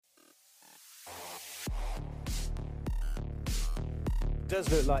does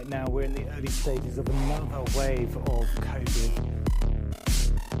look like now we're in the early stages of another wave of COVID. In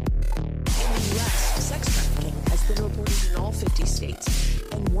the U.S., sex trafficking has been reported in all 50 states,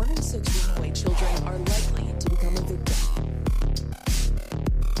 and 1 in 6 runaway children are likely to become a victim.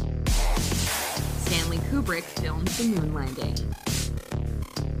 Stanley Kubrick filmed the moon landing.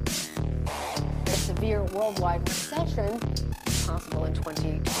 A severe worldwide recession possible in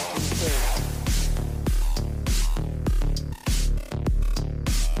 2023.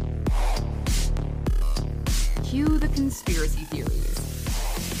 Cue the conspiracy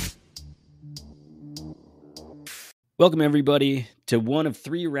theories. Welcome, everybody, to one of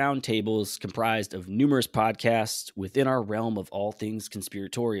 3 roundtables comprised of numerous podcasts within our realm of all things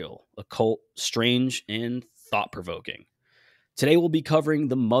conspiratorial, occult, strange, and thought-provoking. Today, we'll be covering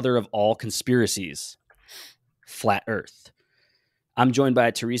the mother of all conspiracies, Flat Earth. I'm joined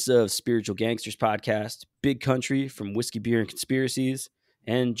by Teresa of Spiritual Gangsters podcast, Big Country from Whiskey, Beer, and Conspiracies,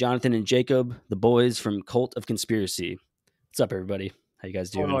 and Jonathan and Jacob, the boys from Cult of Conspiracy. What's up, everybody? How you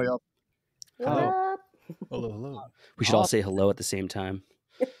guys doing? Hello, y'all. Hello. Hello. We should all say hello at the same time.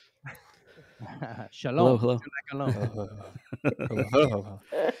 Shalom. Hello.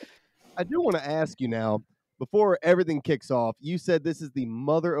 I do want to ask you now, before everything kicks off, you said this is the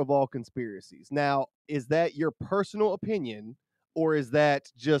mother of all conspiracies. Now, is that your personal opinion, or is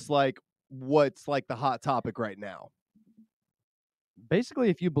that just like what's like the hot topic right now? Basically,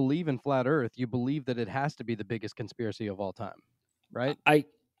 if you believe in flat Earth, you believe that it has to be the biggest conspiracy of all time, right?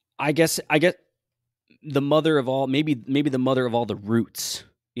 I guess the mother of all, maybe the mother of all the roots.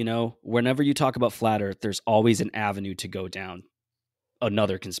 You know, whenever you talk about flat Earth, there's always an avenue to go down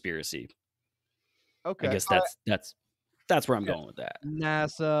another conspiracy. Okay, I guess that's where I'm going with that.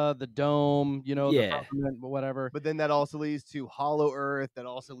 NASA, the dome, the government, whatever. But then that also leads to Hollow Earth. That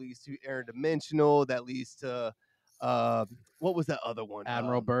also leads to interdimensional. That leads to what was that other one?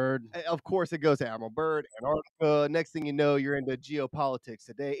 Admiral Byrd. Of course, it goes to Admiral Byrd, Antarctica. Next thing you know, you're into geopolitics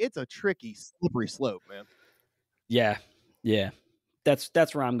today. It's a tricky, slippery slope, man. Yeah. That's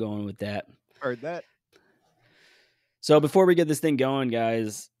where I'm going with that. Heard that. So before we get this thing going,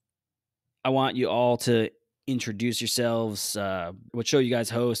 guys, I want you all to introduce yourselves. What show you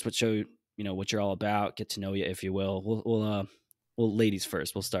guys host? What show what you're all about? Get to know you, if you will. We'll ladies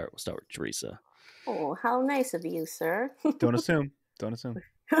first. We'll start with Teresa. Oh, how nice of you, sir. Don't assume.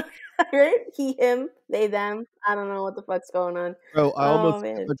 Right? He, him, they, them. I don't know what the fuck's going on. Bro, I almost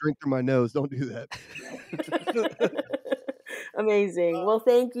took a drink through my nose. Don't do that. Amazing. Well,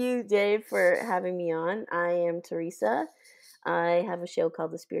 thank you, Dave, for having me on. I am Teresa. I have a show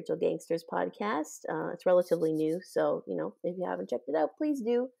called the Spiritual Gangsters podcast. It's relatively new, so, if you haven't checked it out, please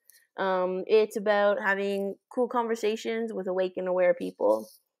do. It's about having cool conversations with awake and aware people,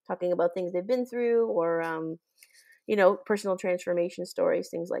 talking about things they've been through or, personal transformation stories,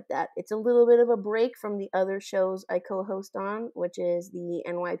 things like that. It's a little bit of a break from the other shows I co-host on, which is the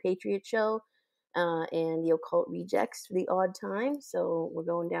NY Patriot Show and the Occult Rejects for the odd time. So we're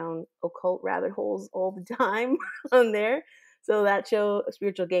going down occult rabbit holes all the time on there. So that show,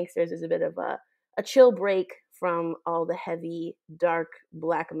 Spiritual Gangsters, is a bit of a chill break from all the heavy, dark,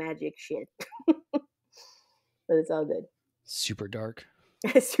 black magic shit. But it's all good. Super dark.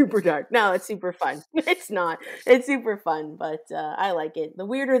 It's super dark. No, it's super fun. It's not. It's super fun, but I like it. The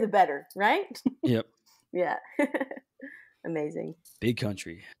weirder, the better, right? Yep. Yeah. Amazing. Big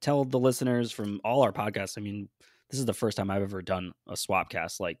Country. Tell the listeners from all our podcasts. I mean, this is the first time I've ever done a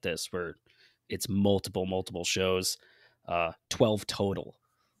swapcast like this where it's multiple shows, 12 total.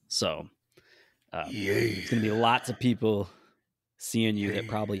 So it's going to be lots of people seeing you that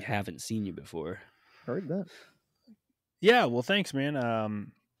probably haven't seen you before. Heard that. Yeah, well, thanks,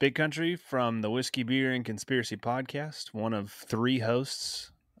 man. Big Country from the Whiskey, Beer, and Conspiracy podcast, one of 3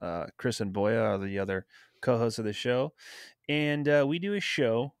 hosts. Chris and Boya are the other co-hosts of the show. And we do a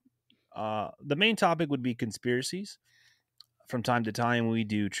show. The main topic would be conspiracies. From time to time, we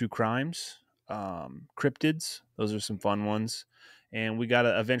do true crimes, cryptids. Those are some fun ones. And we got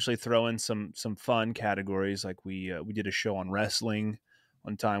to eventually throw in some fun categories. Like we did a show on wrestling.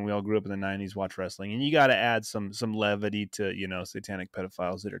 One time we all grew up in the 90s, watched wrestling, and you got to add some levity to, satanic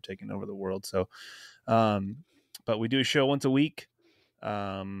pedophiles that are taking over the world. So, but we do a show once a week,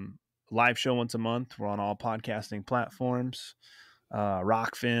 live show once a month. We're on all podcasting platforms,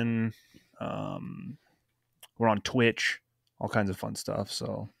 Rockfin. We're on Twitch, all kinds of fun stuff.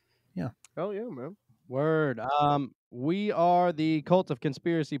 So, yeah. Hell yeah, man. Word. We are the Cult of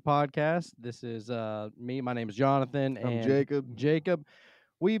Conspiracy podcast. This is me. My name is Jonathan. I'm and Jacob.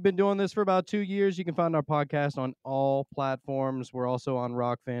 We've been doing this for about 2 years. You can find our podcast on all platforms. We're also on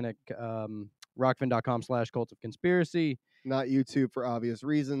Rockfin at rockfin.com/Cult of Conspiracy. Not YouTube for obvious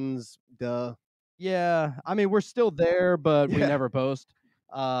reasons. Duh. Yeah, I mean, we're still there, but we Yeah. never post.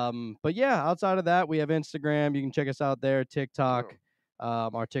 But yeah, outside of that, we have Instagram. You can check us out there. TikTok.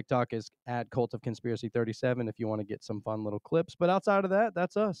 Our TikTok is at Cult of Conspiracy 37 if you want to get some fun little clips. But outside of that,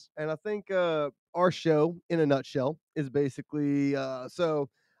 that's us. And I think our show, in a nutshell, is basically so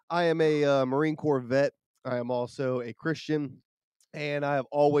I am a Marine Corps vet. I am also a Christian, and I have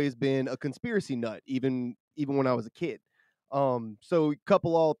always been a conspiracy nut, even when I was a kid. So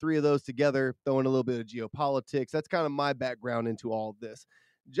couple all three of those together, throw in a little bit of geopolitics. That's kind of my background into all of this.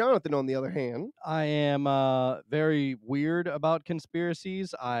 Jonathan, on the other hand, I am very weird about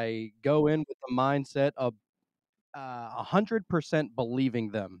conspiracies. I go in with the mindset of 100%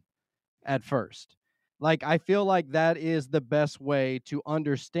 believing them at first. Like, I feel like that is the best way to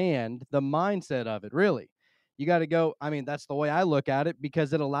understand the mindset of it, really. You got to go, I mean, that's the way I look at it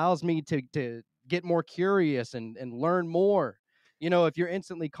because it allows me to get more curious and learn more. You know, if you're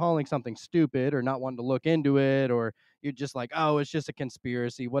instantly calling something stupid or not wanting to look into it, or you're just like, oh, it's just a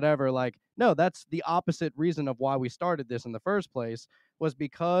conspiracy, whatever. Like, no, that's the opposite reason of why we started this in the first place, was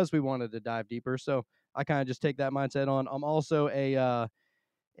because we wanted to dive deeper. So I kind of just take that mindset on. I'm also a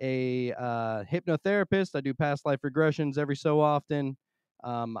hypnotherapist. I do past life regressions every so often.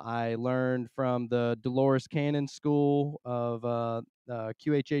 I learned from the Dolores Cannon School of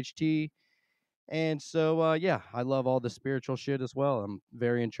QHHT. And so, yeah, I love all the spiritual shit as well. I'm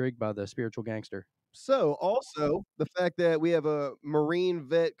very intrigued by the spiritual gangster. so also the fact that we have a Marine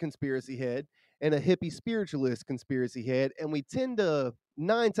vet conspiracy head and a hippie spiritualist conspiracy head, and we tend to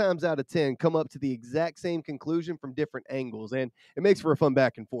 9 times out of 10 come up to the exact same conclusion from different angles, and it makes for a fun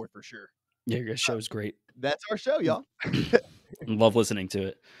back and forth for sure. Yeah, your show's great. That's our show, y'all. Love listening to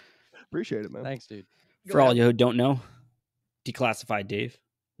it. Appreciate it, man. Thanks, dude. For all you who don't know, Declassified Dave,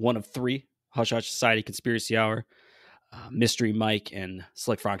 one of 3 Hush Hush Society Conspiracy Hour. Mystery Mike and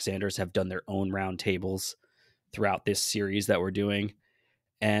Slick Frank Sanders have done their own roundtables throughout this series that we're doing.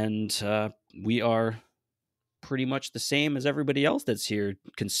 And we are pretty much the same as everybody else that's here.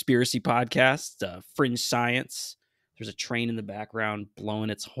 Conspiracy podcast, Fringe Science. There's a train in the background blowing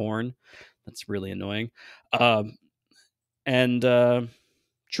its horn. That's really annoying. And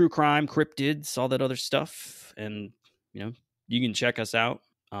true crime, cryptids, all that other stuff. And, you know, you can check us out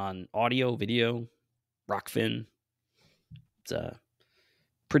on audio, video, Rockfin. It's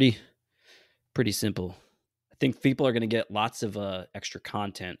pretty simple. I think people are going to get lots of extra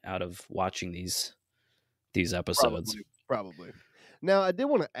content out of watching these episodes. Probably. Now, I did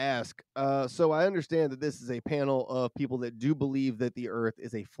want to ask, so I understand that this is a panel of people that do believe that the Earth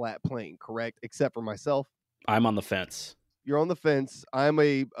is a flat plane, correct? Except for myself. I'm on the fence. You're on the fence. I'm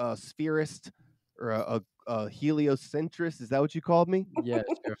a spherist or a heliocentrist. Is that what you called me? Yes,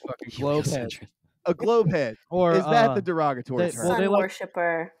 you're a fucking globe head. A globe head. Or is that the derogatory term? Sun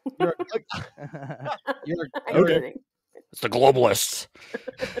worshiper. You're I'm kidding. It's the globalists.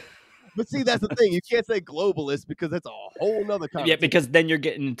 But see, that's the thing. You can't say globalist because that's a whole nother conversation. Yeah, because then you're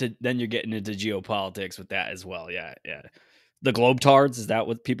getting into geopolitics with that as well. Yeah. The globetards, is that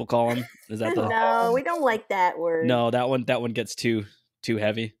what people call them? Is that the No, we don't like that word. No, that one gets too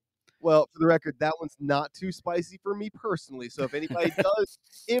heavy. Well, for the record, that one's not too spicy for me personally. So if anybody does,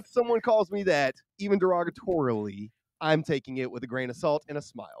 if someone calls me that, even derogatorily, I'm taking it with a grain of salt and a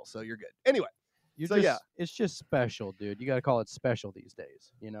smile. So you're good. Anyway, it's just special, dude. You got to call it special these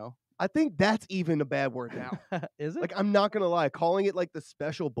days, you know? I think that's even a bad word now. Is it? Like, I'm not going to lie. Calling it like the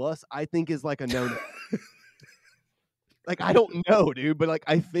special bus, I think is like a no-no. Like, I don't know, dude, but like,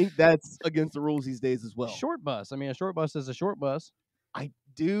 I think that's against the rules these days as well. Short bus. I mean, a short bus is a short bus.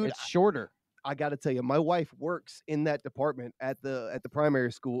 It's shorter. I got to tell you, my wife works in that department at the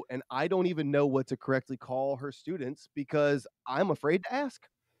primary school, and I don't even know what to correctly call her students because I'm afraid to ask.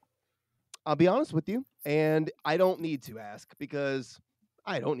 I'll be honest with you, and I don't need to ask because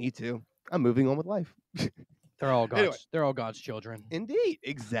I don't need to. I'm moving on with life. They're all God's. They're all God's children. Indeed,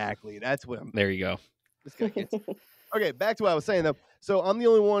 exactly. That's what I'm. There you go. This guy gets. Okay, back to what I was saying though. So I'm the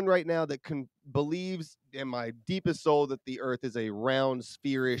only one right now that believes in my deepest soul that the Earth is a round,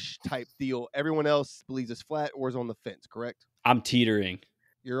 spherish type deal. Everyone else believes it's flat or is on the fence. Correct? I'm teetering.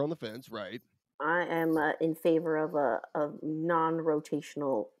 You're on the fence, right? I am in favor of a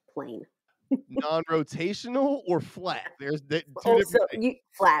non-rotational plane. Non-rotational or flat? There's two also different things.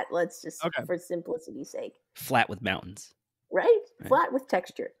 flat. Let's just for simplicity's sake. Flat with mountains. Right? Flat with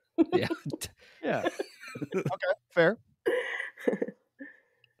texture. Yeah. Yeah. Okay, fair.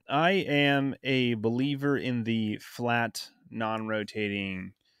 I am a believer in the flat,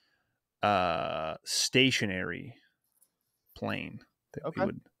 non-rotating, stationary plane that we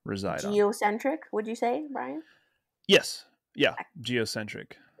would reside on. Geocentric, would you say, Brian? Yes. Yeah,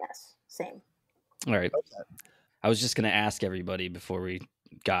 geocentric. Yes, same. All right. I was just going to ask everybody before we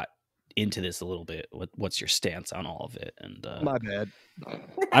got into this a little bit, what's your stance on all of it? And My bad.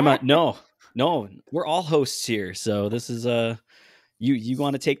 no, we're all hosts here. So this is you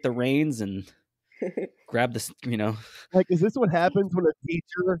want to take the reins and grab this, Like, is this what happens when a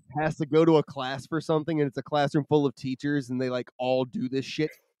teacher has to go to a class for something and it's a classroom full of teachers and they like all do this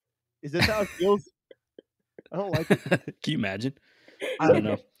shit? Is this how it feels? I don't like it. Can you imagine? I don't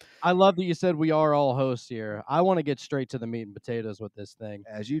know. I love that you said we are all hosts here. I want to get straight to the meat and potatoes with this thing.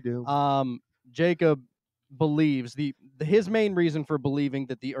 As you do. Jacob believes his main reason for believing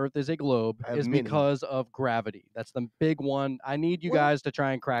that the Earth is a globe I have is many. because of gravity. That's the big one. I need you guys to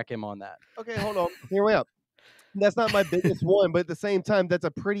try and crack him on that. Okay, hold on. Here we are. That's not my biggest one, but at the same time, that's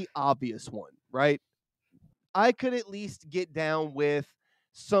a pretty obvious one, right? I could at least get down with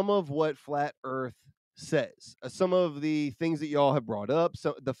some of what Flat Earth says. Some of the things that y'all have brought up.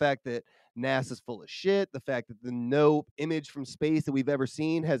 So the fact that NASA's full of shit, the fact that the no image from space that we've ever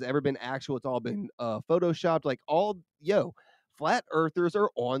seen has ever been actual. It's all been photoshopped. Like Flat Earthers are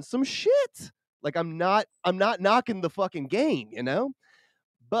on some shit. Like I'm not knocking the fucking game, you know?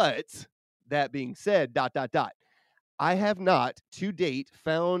 But that being said, ... I have not to date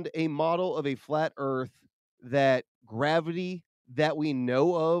found a model of a flat earth that gravity that we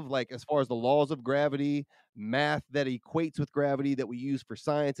know of, like as far as the laws of gravity, math that equates with gravity that we use for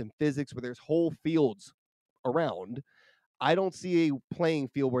science and physics, where there's whole fields around. I don't see a playing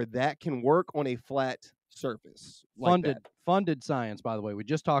field where that can work on a flat surface. Like Funded science, by the way. We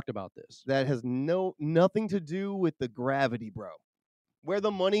just talked about this. that has nothing to do with the gravity, bro. Where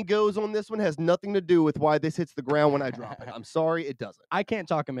the money goes on this one has nothing to do with why this hits the ground when I drop it. I'm sorry, it doesn't. I can't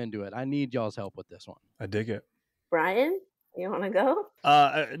talk him into it. I need y'all's help with this one. I dig it. Brian, you want to go?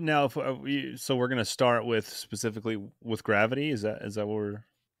 Now, so we're going to start with specifically with gravity. Is that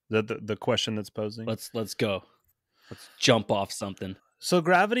the question that's posing? Let's go. Let's jump off something. So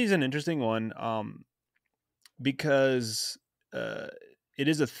gravity is an interesting one, because it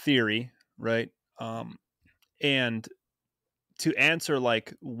is a theory, right? And to answer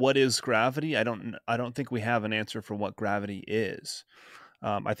like what is gravity, I don't think we have an answer for what gravity is.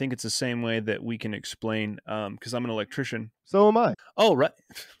 I think it's the same way that we can explain, because I'm an electrician. So am I. Oh, right.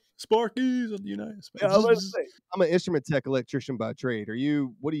 Sparkies of the United States. Yeah, I'm an instrument tech electrician by trade.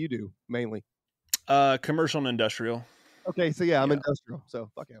 What do you do mainly? Commercial and industrial. Okay, so yeah, I'm industrial. So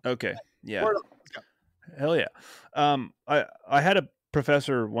fuck yeah. Okay, yeah. Word up. Let's go. Hell yeah. I had a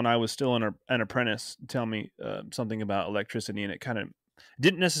professor when I was still an apprentice tell me something about electricity, and it kind of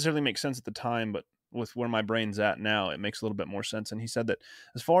didn't necessarily make sense at the time, but with where my brain's at now, it makes a little bit more sense. And he said that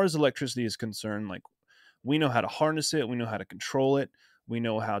as far as electricity is concerned, like we know how to harness it, we know how to control it, we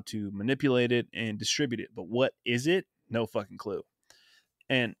know how to manipulate it and distribute it, but what is it? No fucking clue.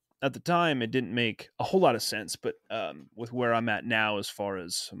 And at the time, it didn't make a whole lot of sense, but with where I'm at now, as far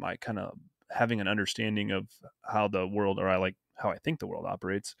as my kind of having an understanding of how the world, or how I think the world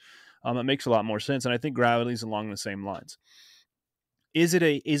operates, it makes a lot more sense. And I think gravity is along the same lines. Is it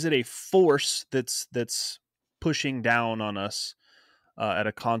a force that's pushing down on us at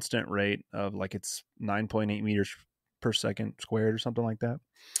a constant rate of like it's 9.8 meters per second squared or something like that?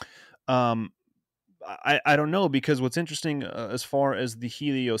 I don't know, because what's interesting as far as the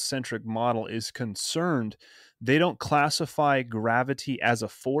heliocentric model is concerned, they don't classify gravity as a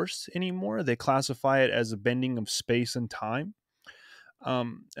force anymore. They classify it as a bending of space and time.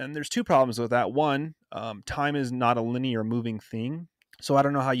 And there's two problems with that. One, time is not a linear moving thing. So I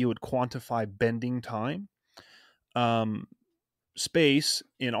don't know how you would quantify bending time. Space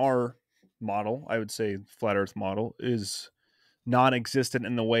in our model, I would say flat Earth model, is non-existent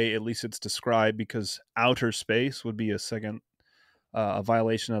in the way at least it's described, because outer space would be a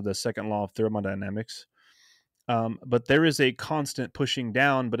violation of the second law of thermodynamics. But there is a constant pushing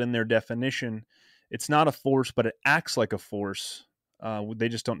down, but in their definition, it's not a force, but it acts like a force. They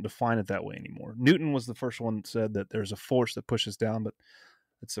just don't define it that way anymore. Newton was the first one that said that there's a force that pushes down, but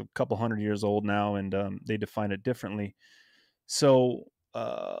it's a couple hundred years old now, and they define it differently. So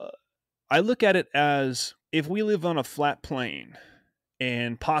I look at it as, if we live on a flat plane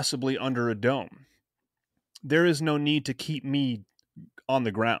and possibly under a dome, there is no need to keep me on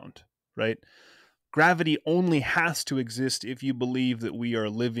the ground, right? Gravity only has to exist if you believe that we are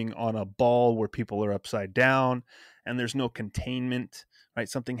living on a ball where people are upside down and there's no containment, right?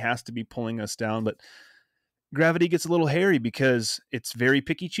 Something has to be pulling us down. But gravity gets a little hairy because it's very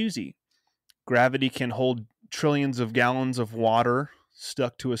picky choosy. Gravity can hold trillions of gallons of water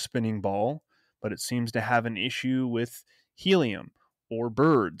stuck to a spinning ball, but it seems to have an issue with helium or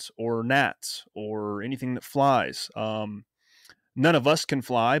birds or gnats or anything that flies. none of us can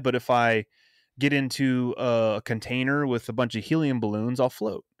fly, but if I get into a container with a bunch of helium balloons, I'll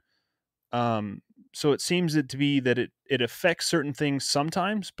float. So it seems to be that it affects certain things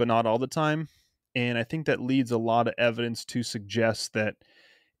sometimes, but not all the time. And I think that leads a lot of evidence to suggest that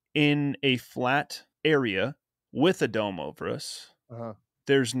in a flat area with a dome over us,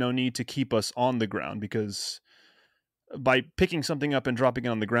 there's no need to keep us on the ground, because by picking something up and dropping it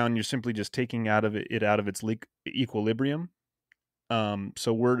on the ground, you're simply just taking it out of its equilibrium.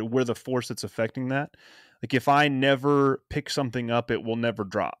 So we're the force that's affecting that. Like if I never pick something up, it will never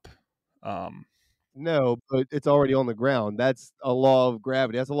drop. No, but it's already on the ground. That's a law of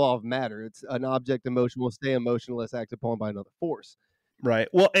gravity. That's a law of matter. It's an object in motion will stay in motion unless acted upon by another force. Right.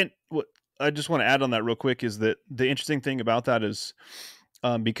 Well, and what I just want to add on that real quick is that the interesting thing about that is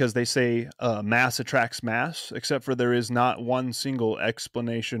because they say mass attracts mass, except for there is not one single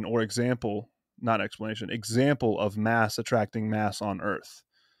explanation or example of mass attracting mass on Earth.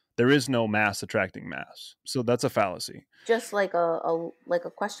 There is no mass attracting mass. So that's a fallacy. Just like a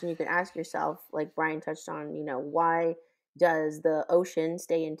question you can ask yourself, like Brian touched on, why does the ocean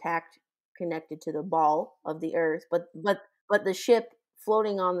stay intact connected to the ball of the Earth, but the ship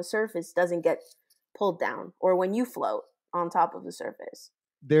floating on the surface doesn't get pulled down, or when you float on top of the surface?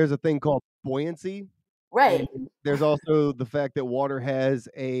 There's a thing called buoyancy. Right. And there's also the fact that water has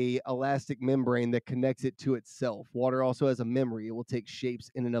a elastic membrane that connects it to itself. Water also has a memory. It will take shapes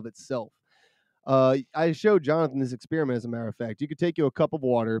in and of itself. I showed Jonathan this experiment, as a matter of fact. You could take a cup of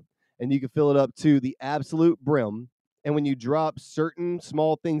water and you could fill it up to the absolute brim. And when you drop certain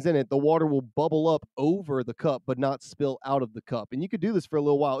small things in it, the water will bubble up over the cup, but not spill out of the cup. And you could do this for a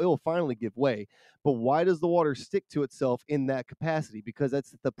little while. It will finally give way. But why does the water stick to itself in that capacity? Because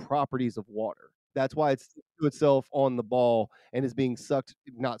that's the properties of water. That's why it sticks to itself on the ball and is being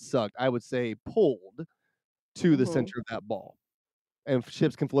I would say pulled to the center of that ball. And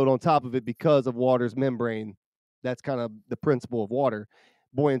ships can float on top of it because of water's membrane. That's kind of the principle of water.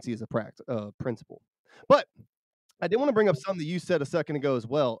 Buoyancy is a principle. But I did want to bring up something that you said a second ago as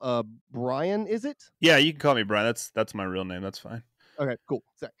well. Brian, is it? Yeah, you can call me Brian. That's my real name. That's fine. Okay, cool.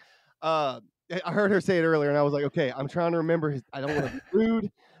 Sorry. I heard her say it earlier, and I was like, okay, I'm trying to remember I don't want to be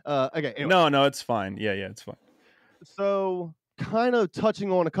rude. Okay. Anyway. No, it's fine. Yeah, it's fine. So, kind of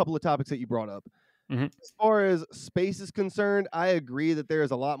touching on a couple of topics that you brought up. Mm-hmm. As far as space is concerned, I agree that there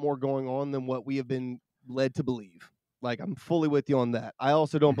is a lot more going on than what we have been led to believe. Like, I'm fully with you on that. I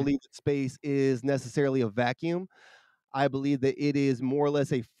also don't believe that space is necessarily a vacuum. I believe that it is more or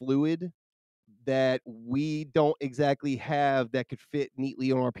less a fluid that we don't exactly have that could fit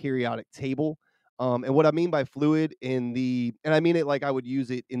neatly on our periodic table. And what I mean by fluid and I mean it like I would use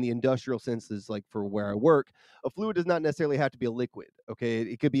it in the industrial senses, like for where I work. A fluid does not necessarily have to be a liquid. Okay,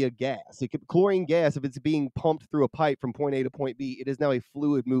 it could be a gas. It could chlorine gas. If it's being pumped through a pipe from point A to point B, it is now a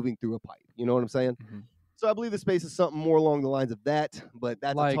fluid moving through a pipe. You know what I'm saying? Mm-hmm. So I believe the space is something more along the lines of that. But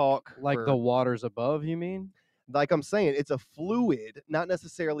that's a talk like the waters above. You mean? Like I'm saying, it's a fluid, not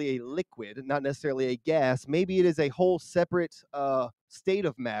necessarily a liquid, not necessarily a gas. Maybe it is a whole separate state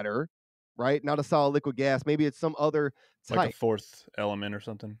of matter, right? Not a solid liquid gas. Maybe it's some other type. Like a fourth element or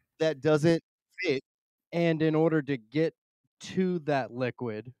something. That doesn't fit. And in order to get to that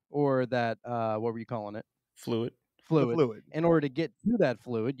liquid, or that, what were you calling it? Fluid. In order to get to that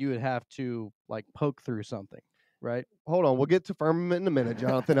fluid, you would have to like poke through something. Right. Hold on. We'll get to firmament in a minute,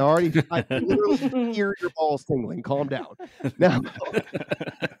 Jonathan. I literally hear your balls tingling. Calm down.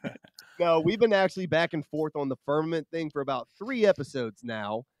 Now, we've been actually back and forth on the firmament thing for about 3 episodes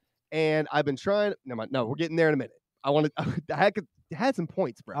now. And I've been trying. No, we're getting there in a minute. I had some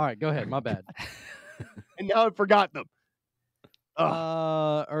points, bro. All right. Go ahead. My bad. And now I forgot them.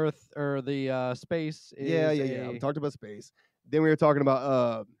 Earth or the space. Yeah. We talked about space. Then we were talking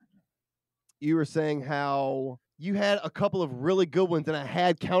about, you were saying how you had a couple of really good ones, and I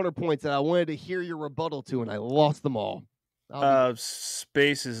had counterpoints that I wanted to hear your rebuttal to, and I lost them all.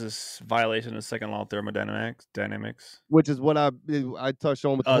 Space is a violation of second law of thermodynamics, which is what I touched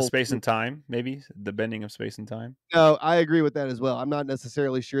on with the whole space and time, maybe the bending of space and time. No, I agree with that as well. I'm not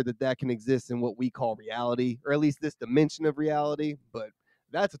necessarily sure that can exist in what we call reality, or at least this dimension of reality, but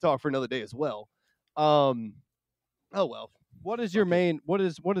that's a talk for another day as well. Oh well. What is your main? What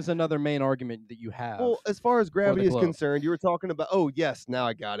is another main argument that you have? Well, as far as gravity is concerned, you were talking about. Oh yes, now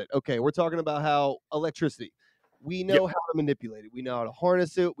I got it. Okay, we're talking about how electricity. We know how to manipulate it. We know how to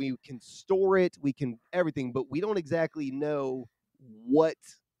harness it. We can store it. We can everything, but we don't exactly know what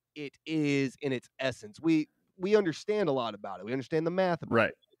it is in its essence. We understand a lot about it. We understand the math about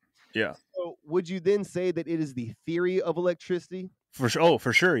it. Yeah. So would you then say that it is the theory of electricity? For sure. Oh,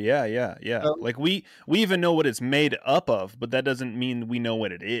 for sure. Yeah. So- Like we even know what it's made up of, but that doesn't mean we know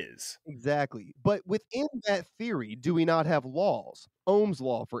what it is. Exactly. But within that theory, do we not have laws? Ohm's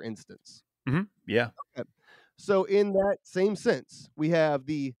law, for instance. Yeah. Okay. So, in that same sense, we have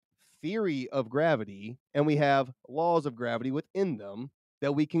the theory of gravity and we have laws of gravity within them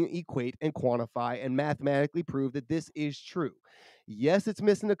that we can equate and quantify and mathematically prove that this is true. Yes, it's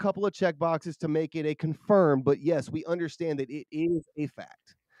missing a couple of check boxes to make it a confirm, but yes, we understand that it is a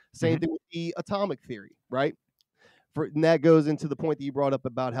fact. Same thing with the atomic theory, right? And that goes into the point that you brought up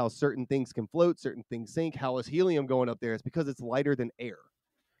about how certain things can float, certain things sink. How is helium going up there? It's because it's lighter than air.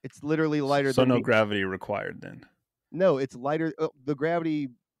 It's literally lighter So than no the gravity required then. No, it's lighter. The gravity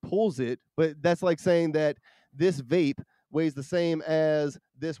pulls it, but that's like saying that this vape weighs the same as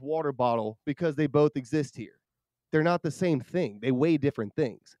this water bottle because they both exist here. They're not the same thing. They weigh different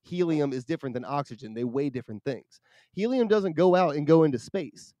things. Helium is different than oxygen. They weigh different things. Helium doesn't go out and go into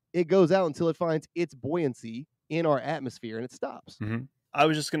space. It goes out until it finds its buoyancy in our atmosphere and it stops. I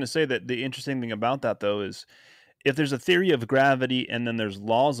was just going to say that the interesting thing about that, though, is if there's a theory of gravity and then there's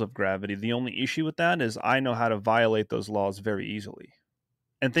laws of gravity, the only issue with that is I know how to violate those laws very easily.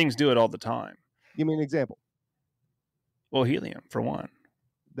 And things do it all the time. Give me an example. Well, helium, for one.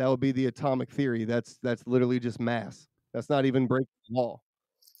 That would be the atomic theory. That's literally just mass. That's not even breaking the law.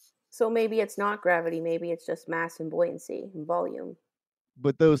 So maybe it's not gravity. Maybe it's just mass and buoyancy and volume.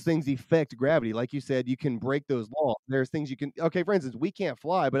 But those things affect gravity. Like you said, you can break those laws. There's things you can, okay, for instance, we can't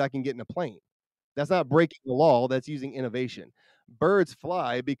fly, but I can get in a plane. That's not breaking the law. That's using innovation. Birds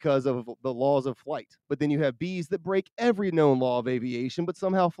fly because of the laws of flight. But then you have bees that break every known law of aviation, but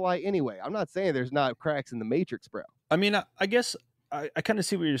somehow fly anyway. I'm not saying there's not cracks in the matrix, bro. I mean, I guess I kind of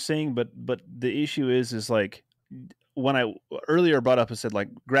see what you're saying, but the issue is like when I earlier brought up, I said like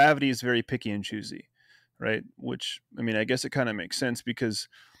gravity is very picky and choosy, right? Which, I mean, I guess it kind of makes sense because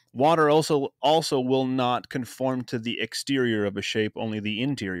water also will not conform to the exterior of a shape, only the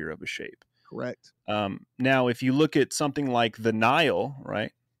interior of a shape. Correct. Now, if you look at something like the Nile,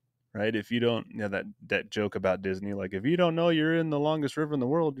 right? If you don't, that joke about Disney, like if you don't know you're in the longest river in the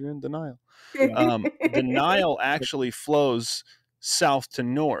world, you're in the Nile. The Nile actually flows south to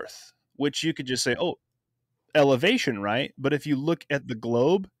north, which you could just say, oh, elevation, right? But if you look at the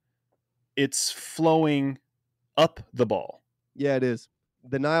globe, it's flowing up the ball. Yeah, it is.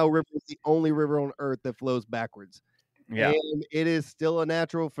 The Nile River is the only river on Earth that flows backwards. Yeah. And it is still a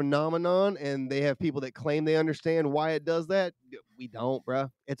natural phenomenon, and they have people that claim they understand why it does that. We don't, bro.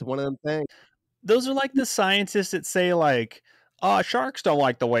 It's one of them things. Those are like the scientists that say like, sharks don't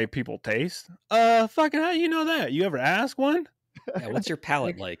like the way people taste. Fucking how do you know that? You ever ask one? Yeah, what's your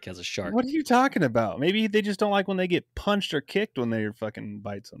palate like as a shark? What are you talking about? Maybe they just don't like when they get punched or kicked when they fucking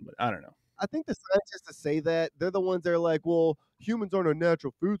bite somebody. I don't know. I think the scientists that say that, they're the ones that are like, well, humans aren't a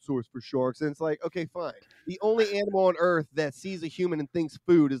natural food source for sharks. And it's like, okay, fine. The only animal on Earth that sees a human and thinks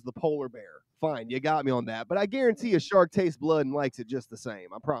food is the polar bear. Fine, you got me on that. But I guarantee a shark tastes blood and likes it just the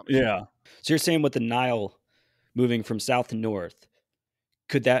same. I promise. Yeah. So you're saying with the Nile moving from south to north,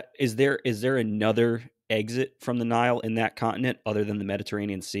 is there another exit from the Nile in that continent other than the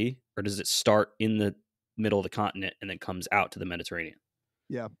Mediterranean Sea? Or does it start in the middle of the continent and then comes out to the Mediterranean?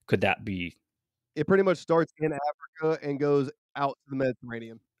 Yeah. Could that be? It pretty much starts in Africa and goes out to the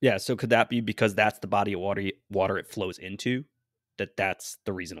Mediterranean. Yeah. So could that be because that's the body of water it flows into? That's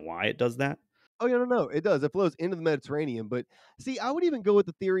the reason why it does that? Oh, yeah, no. It does. It flows into the Mediterranean. But see, I would even go with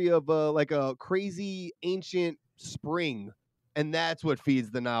the theory of like a crazy ancient spring. And that's what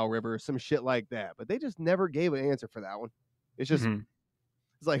feeds the Nile River, some shit like that. But they just never gave an answer for that one. It's just,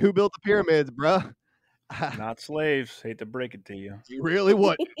 It's like, who built the pyramids, bruh? Not slaves. Hate to break it to you. You really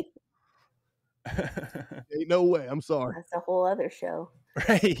would. Ain't no way. I'm sorry. That's a whole other show.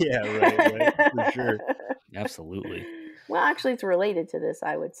 Right? Yeah, right. For sure. Absolutely. Well, actually, it's related to this,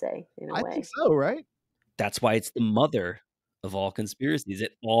 I would say, in a I way. think so, right? That's why it's the mother of all conspiracies.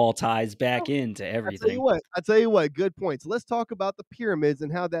 It all ties back into everything. I tell you what, good points. Let's talk about the pyramids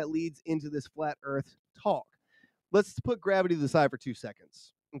and how that leads into this flat Earth talk. Let's put gravity to the side for 2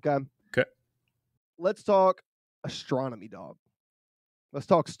 seconds. Okay. Let's talk astronomy, dog. Let's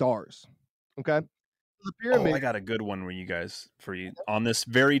talk stars. Okay. The pyramid. I got a good one for you on this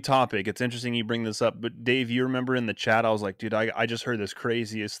very topic. It's interesting you bring this up, but Dave, you remember in the chat, I was like, dude, I just heard this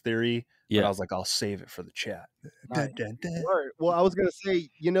craziest theory. Yeah. But I was like, I'll save it for the chat. Right. All right. Well, I was going to say,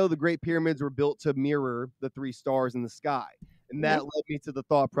 the Great Pyramids were built to mirror the 3 stars in the sky. And that led me to the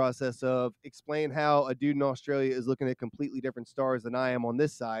thought process of explain how a dude in Australia is looking at completely different stars than I am on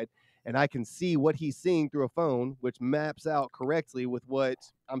this side. And I can see what he's seeing through a phone, which maps out correctly with what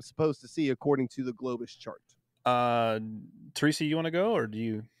I'm supposed to see according to the Globus chart. Teresa, you want to go or do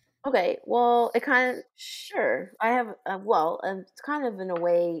you? Okay, well, it kind of sure. I have it's kind of in a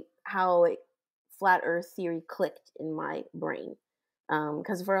way how flat Earth theory clicked in my brain.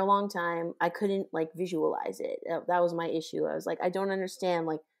 Because for a long time I couldn't like visualize it. That was my issue. I was like, I don't understand.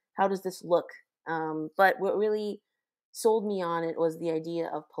 Like, how does this look? But what really sold me on it was the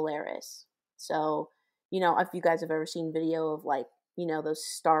idea of Polaris. So, if you guys have ever seen video of like, those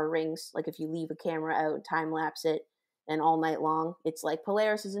star rings, like if you leave a camera out and time lapse it, and all night long, it's like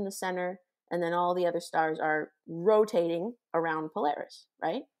Polaris is in the center, and then all the other stars are rotating around Polaris,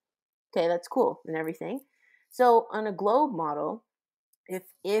 right? Okay, that's cool and everything. So on a globe model,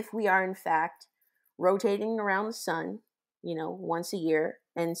 if we are in fact rotating around the sun, once a year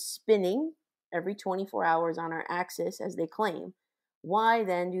and spinning every 24 hours on our axis as they claim, why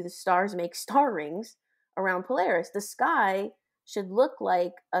then do the stars make star rings around Polaris? The sky should look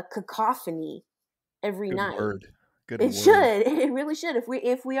like a cacophony every Good night. word. Good It word. should. It really should.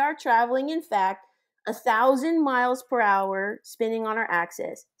 If we are traveling, in fact, 1,000 miles per hour spinning on our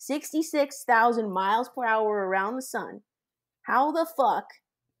axis, 66,000 miles per hour around the sun, how the fuck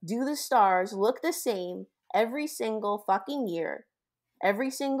do the stars look the same every single fucking year, every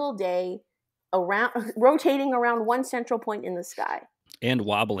single day, around rotating around one central point in the sky? And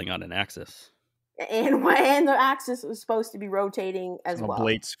wobbling on an axis. And the axis was supposed to be rotating as On a well.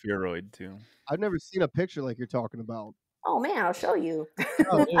 blade spheroid too. I've never seen a picture like you're talking about. Oh man, I'll show you.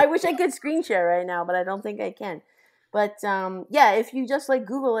 Oh, I wish I could screen share right now, but I don't think I can. But yeah, if you just like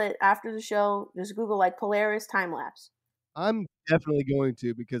Google it after the show, just Google like Polaris time lapse. I'm definitely going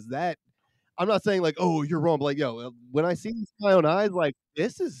to, because that, I'm not saying like, oh, you're wrong, but like, yo, when I see this with my own eyes, like,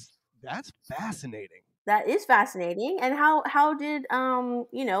 that's fascinating. That is fascinating. And how did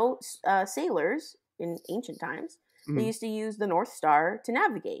sailors in ancient times, they Mhm. used to use the North Star to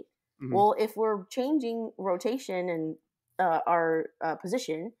navigate. Mhm. Well, if we're changing rotation and our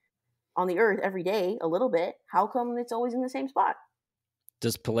position on the Earth every day a little bit, how come it's always in the same spot?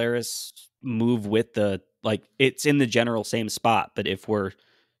 Does Polaris move with it's in the general same spot, but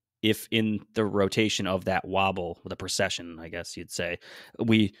if in the rotation of that wobble, the precession, I guess you'd say,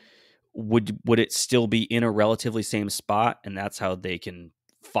 we would it still be in a relatively same spot, and that's how they can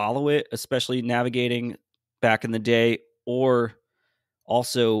follow it, especially navigating back in the day? Or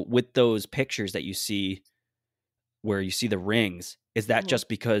also with those pictures that you see where you see the rings, is that just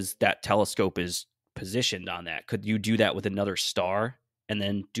because that telescope is positioned on that? Could you do that with another star and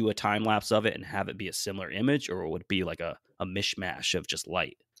then do a time lapse of it and have it be a similar image, or would it be like a mishmash of just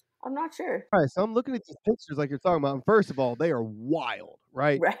light? I'm not sure. All right, so I'm looking at these pictures like you're talking about, and first of all, they are wild,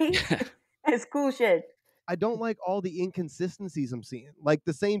 right? Right? It's cool shit. I don't like all the inconsistencies I'm seeing. Like,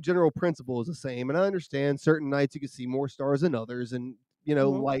 the same general principle is the same, and I understand certain nights you can see more stars than others, and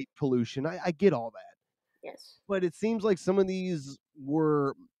Mhm. light pollution. I get all that, Yes. but it seems like some of these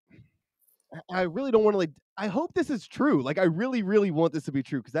were. I really don't want to like. I hope this is true. Like, I really, really want this to be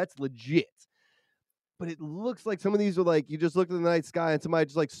true, because that's legit. But it looks like some of these are like, you just looked at the night sky and somebody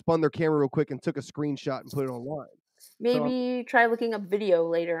just like spun their camera real quick and took a screenshot and put it online. Maybe try looking up video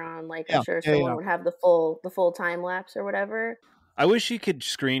later on. Like, I'm Yeah, sure yeah, someone yeah. would have the full time lapse or whatever. I wish you could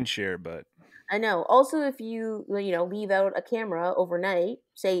screen share, but I know. Also, if you leave out a camera overnight,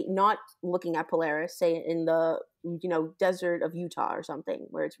 say not looking at Polaris, say in the desert of Utah or something,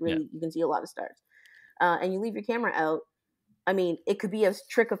 where it's really you can see a lot of stars, and you leave your camera out. I mean, it could be a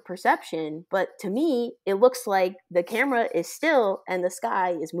trick of perception, but to me, it looks like the camera is still and the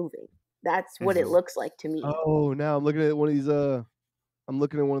sky is moving. That's what it looks like to me. Oh, now I'm looking at one of these. I'm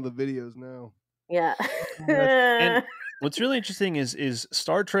looking at one of the videos now. Yeah. and what's really interesting is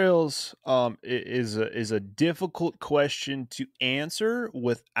star trails is a difficult question to answer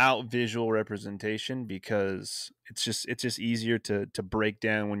without visual representation, because it's just easier to break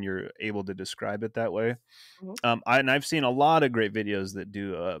down when you're able to describe it that way. I've seen a lot of great videos that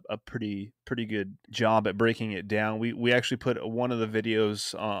do a pretty good job at breaking it down. We actually put one of the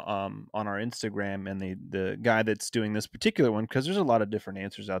videos on our Instagram, and the guy that's doing this particular one, because there's a lot of different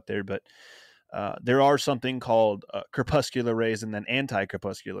answers out there, but there are something called crepuscular rays and then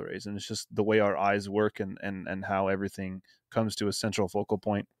anti-crepuscular rays, and it's just the way our eyes work and how everything comes to a central focal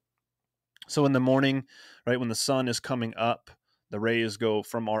point. So in the morning, right, when the sun is coming up, the rays go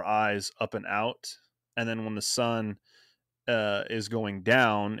from our eyes up and out, and then when the sun is going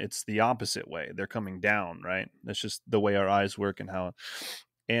down, it's the opposite way. They're coming down, right? That's just the way our eyes work and how.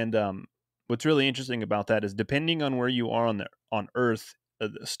 And what's really interesting about that is, depending on where you are on Earth,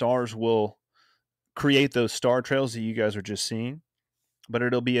 the stars will create those star trails that you guys are just seeing, but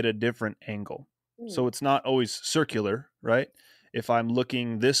it'll be at a different angle. So it's not always circular, right? If I'm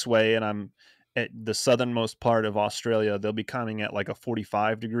looking this way and I'm at the southernmost part of Australia, they'll be coming at like a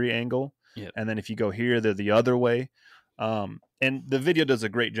 45-degree angle. Yep. And then if you go here, they're the other way. And the video does a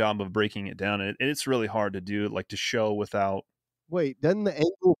great job of breaking it down. And it's really hard to do, like to show without. Wait, doesn't the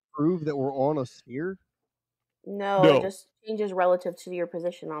angle prove that we're on a sphere? No, No. it just changes relative to your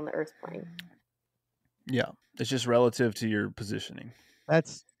position on the Earth plane. Yeah, it's just relative to your positioning.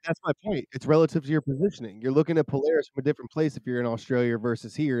 That's my point. It's relative to your positioning. You're looking at Polaris from a different place if you're in Australia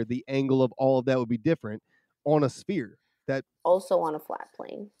versus here. The angle of all of that would be different on a sphere. That Also on a flat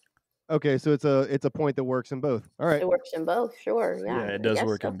plane. okay, so it's a point that works in both. All right. It works in both, sure. Yeah, Yeah, it I does guess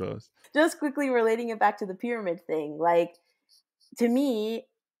work so. in both. Just quickly relating it back to the pyramid thing, like, to me,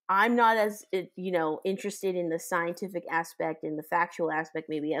 I'm not as interested in the scientific aspect and the factual aspect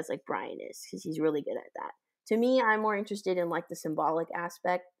maybe as like Brian is, because he's really good at that. To me, I'm more interested in like the symbolic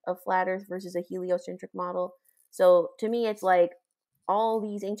aspect of flat Earth versus a heliocentric model. So to me, it's like all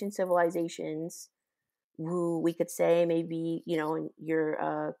these ancient civilizations who we could say maybe, and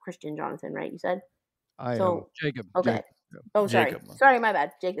you're Christian, Jonathan, right? You said? I am So, Jacob. okay. Jacob. Oh, sorry. Jacob. Sorry, my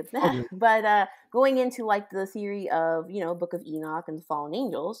bad, Jacob. Okay. But going into like the theory of, Book of Enoch and the fallen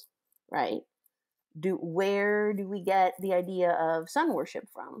angels, right? Where do we get the idea of sun worship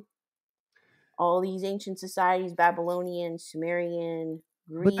from? All these ancient societies, Babylonian, Sumerian,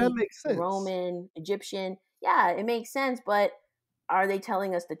 But Greek, that makes sense. Roman, Egyptian. Yeah, it makes sense, but are they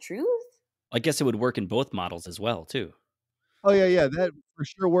telling us the truth? I guess it would work in both models as well, too. Oh yeah, that for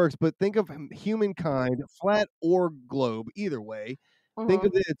sure works. But think of humankind, flat or globe, either way. Think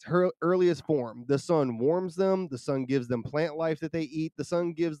of it its earliest form. The sun warms them. The sun gives them plant life that they eat. The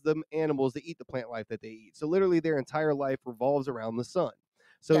sun gives them animals that eat the plant life that they eat. So literally, their entire life revolves around the sun.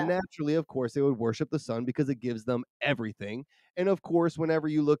 So Yeah. naturally, of course, they would worship the sun because it gives them everything. And of course, whenever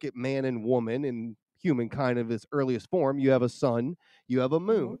you look at man and woman in humankind of its earliest form, you have a sun, you have a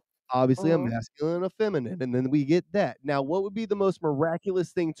moon. Obviously, a masculine and a feminine, and then we get that. Now, what would be the most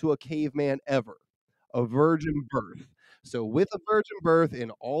miraculous thing to a caveman ever? A virgin birth. So, with a virgin birth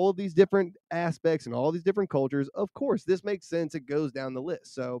in all of these different aspects and all these different cultures, of course, this makes sense. It goes down the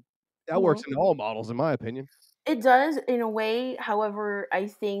list. So, that works in all models, in my opinion. It does in a way. However, I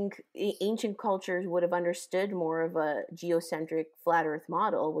think ancient cultures would have understood more of a geocentric flat Earth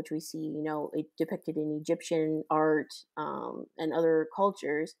model, which we see, it depicted in Egyptian art and other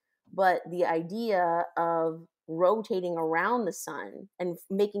cultures. But the idea of rotating around the sun and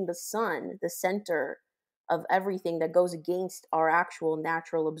making the sun the center of everything that goes against our actual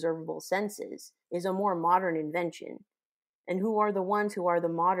natural observable senses is a more modern invention. And who are the ones who are the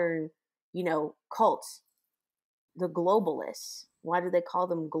modern, cults? The globalists. Why do they call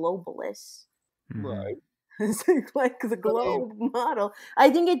them globalists? Right. It's like the globe model. I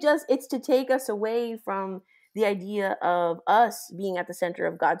think it's to take us away from the idea of us being at the center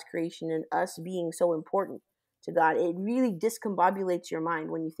of God's creation and us being so important to God. It really discombobulates your mind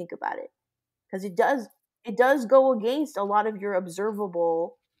when you think about it, because it does go against a lot of your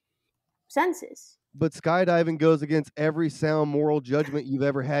observable senses. But skydiving goes against every sound moral judgment you've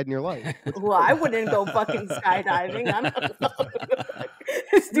ever had in your life. Well, I wouldn't go fucking skydiving. I'm not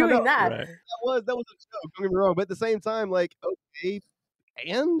doing that. Right. That was a joke. Don't get me wrong. But at the same time, like, okay,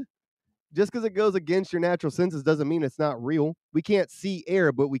 and just because it goes against your natural senses doesn't mean it's not real. We can't see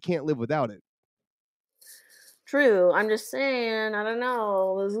air, but we can't live without it. True. I'm just saying, I don't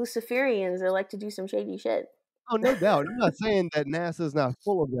know. Those Luciferians, they like to do some shady shit. Oh, no doubt. I'm not saying that NASA is not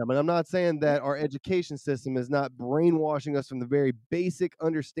full of them, and I'm not saying that our education system is not brainwashing us from the very basic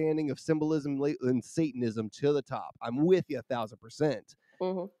understanding of symbolism and Satanism to the top. I'm with you 1,000%.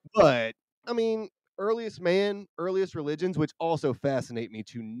 But I mean, earliest religions, which also fascinate me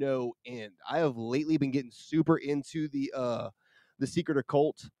to no end. I have lately been getting super into the secret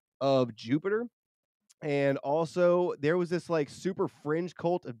occult of Jupiter. And also there was this like super fringe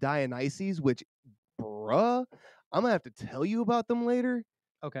cult of Dionysus, which bruh, I'm gonna have to tell you about them later.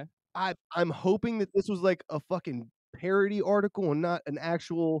 Okay. I'm hoping that this was like a fucking parody article and not an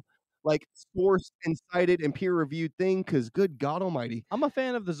actual like sourced and cited and peer reviewed thing, because good God Almighty, I'm a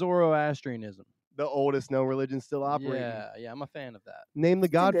fan of the Zoroastrianism. the oldest known religion still operating. Yeah, I'm a fan of that. Name the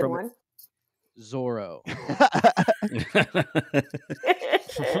It's a god good from one. Zorro. it.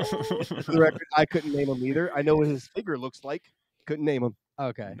 For the record, I couldn't name him either. I know what his figure looks like. Couldn't name him.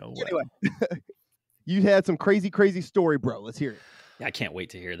 Okay. No way. Anyway, you had some crazy story, bro. Let's hear it. Yeah, I can't wait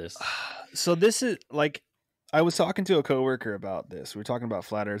to hear this. So this is like, I was talking to a coworker about this. We were talking about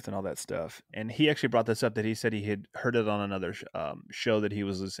flat Earth and all that stuff, and he actually brought this up that he said he had heard it on another show that he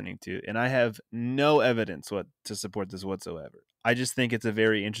was listening to, and I have no evidence to support this whatsoever. I just think it's a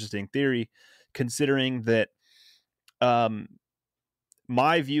very interesting theory, considering that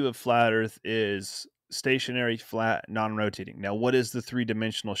my view of flat Earth is stationary, flat, non-rotating. Now, what is the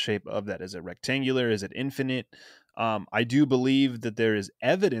three-dimensional shape of that? Is it rectangular? Is it infinite? I do believe that there is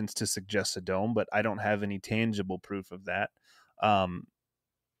evidence to suggest a dome, but I don't have any tangible proof of that.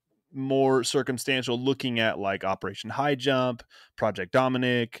 More circumstantial, looking at like Operation High Jump, Project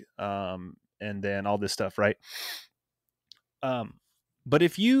Dominic, and then all this stuff, right? But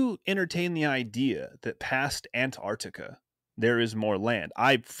if you entertain the idea that past Antarctica there is more land,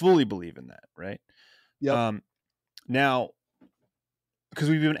 I fully believe in that, right? Yep. Now, because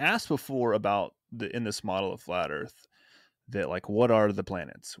we've been asked before about in this model of flat Earth that like what are the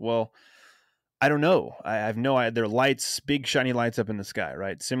planets? Well, I don't know. I have no idea. There are lights, big shiny lights up in the sky,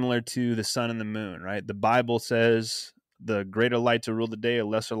 right? Similar to the sun and the moon, right? The Bible says the greater light to rule the day, a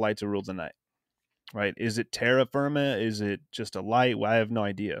lesser light to rule the night, right? Is it terra firma? Is it just a light? Well, I have no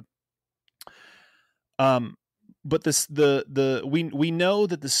idea. But we know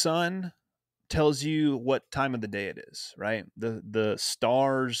that the sun tells you what time of the day it is, right? The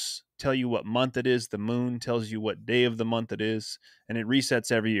stars tell you what month it is. The moon tells you what day of the month it is, and it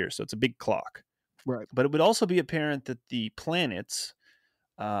resets every year. So it's a big clock. Right. But it would also be apparent that the planets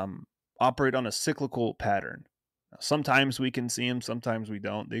operate on a cyclical pattern. Sometimes we can see them, sometimes we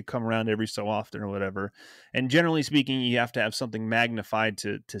don't. They come around every so often or whatever. And generally speaking, you have to have something magnified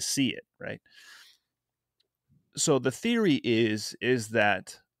to see it, right? So the theory is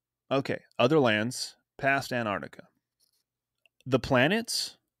that, okay, other lands past Antarctica, the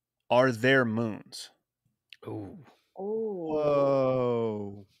planets are their moons. Oh,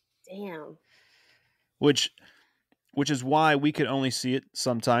 Whoa. Damn. Which is why we could only see it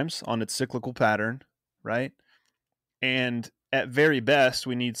sometimes on its cyclical pattern, right? And at very best,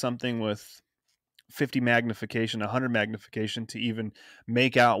 we need something with 50 magnification, 100 magnification to even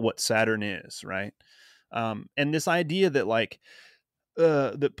make out what Saturn is, right? And this idea that like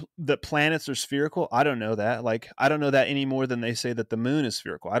that planets are spherical, I don't know that. Like, I don't know that any more than they say that the moon is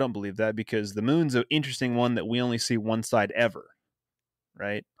spherical. I don't believe that because the moon's an interesting one that we only see one side ever,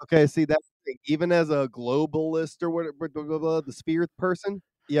 right? Okay, see that's the thing. Even as a globalist or whatever, the sphere person,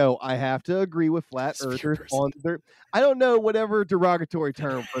 yo, I have to agree with flat Sphere earthers person. on their. I don't know whatever derogatory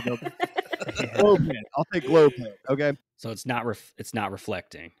term for the globe head. I'll take globe head. Okay, so it's not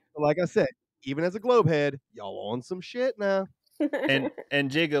reflecting. like I said, even as a globe head, y'all on some shit now. And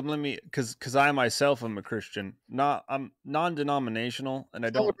Jacob, let me because I myself am a Christian. I'm non-denominational, and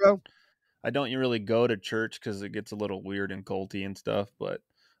I Tell me, bro. don't really go to church because it gets a little weird and culty and stuff. But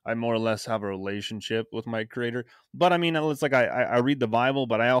I more or less have a relationship with my Creator. But I mean, it's like I read the Bible,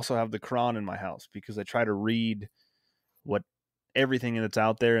 but I also have the Quran in my house because I try to read what everything that's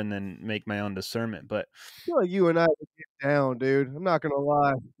out there and then make my own discernment. But I feel like you and I would get down, dude. I'm not gonna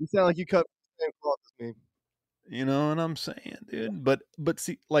lie. You sound like you cut the same cloth as me. you know what I'm saying, dude? But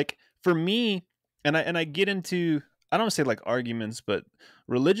see, like for me, and I get into, I don't want to say like arguments, but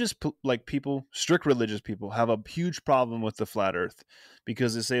religious like people, strict religious people have a huge problem with the flat earth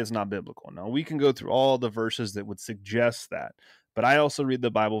because they say it's not biblical. Now, we can go through all the verses that would suggest that, but I also read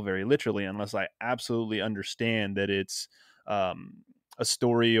the Bible very literally unless I absolutely understand that it's a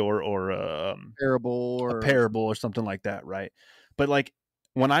story or Parable a parable or something like that, right? But like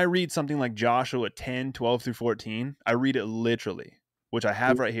when I read something like Joshua 10, 12 through 14, I read it literally, which I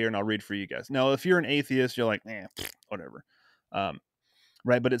have right here, and I'll read for you guys. Now, if you're an atheist, you're like, whatever.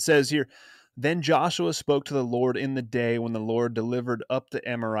 Right, but it says here, then Joshua spoke to the Lord in the day when the Lord delivered up the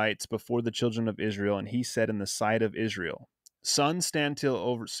Amorites before the children of Israel, and he said in the sight of Israel, sun stand still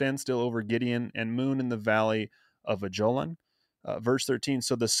over Gideon, and moon in the valley of Ajalon. Verse 13,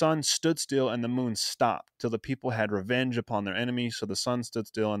 so the sun stood still and the moon stopped till the people had revenge upon their enemies. So the sun stood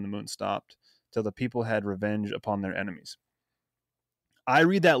still and the moon stopped till the people had revenge upon their enemies. I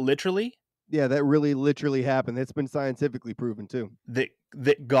read that literally. Yeah, that really literally happened. It's been scientifically proven too.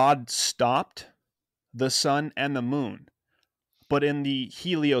 That God stopped the sun and the moon. But in the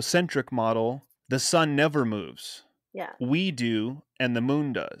heliocentric model, the sun never moves. Yeah. We do, and the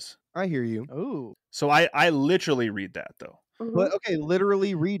moon does. I hear you. Ooh. So I literally read that, though. Mhm. But okay,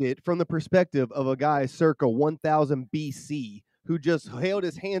 literally read it from the perspective of a guy circa 1000 BC who just held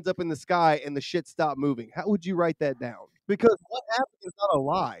his hands up in the sky and the shit stopped moving. How would you write that down? Because what happened is not a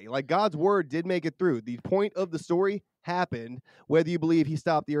lie. Like God's word did make it through. The point of the story happened, whether you believe he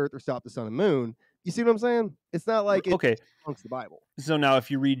stopped the earth or stopped the sun and moon. You see what I'm saying? It's not like it's Okay. amongst the Bible. So now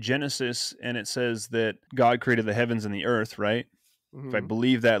if you read Genesis and it says that God created the heavens and the earth, right? If I Mhm.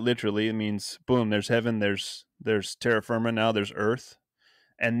 believe that literally, it means boom, there's heaven, there's terra firma, now there's earth.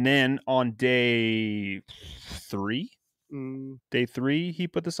 And then on day 3, Mm, he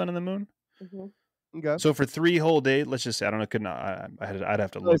put the sun and the moon. Mhm. Okay. So for 3 whole days, let's just say, I don't know, I'd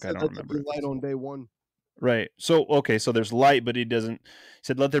have to So he look. I said, don't let there remember. be if light it's- on day one. Right. So, okay, so there's light, but he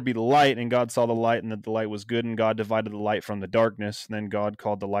said, let there be light, and God saw the light, and that the light was good, and God divided the light from the darkness. And then God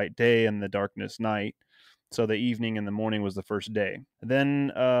called the light day, and the darkness night. So the evening and the morning was the first day.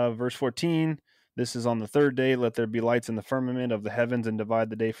 Then verse 14, this is on the third day, let there be lights in the firmament of the heavens, and divide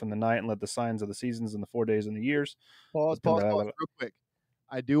the day from the night, and let the signs of the seasons and the 4 days and the years. Pause, real quick.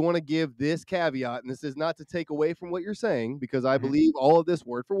 I do want to give this caveat, and this is not to take away from what you're saying, because I believe all of this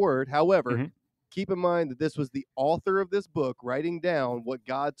word for word. However, keep in mind that this was the author of this book writing down what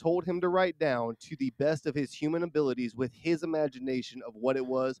God told him to write down to the best of his human abilities with his imagination of what it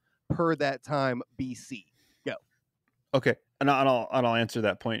was per that time BC. Go. Okay, and I'll answer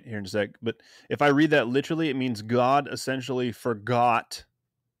that point here in a sec. But if I read that literally, it means God essentially forgot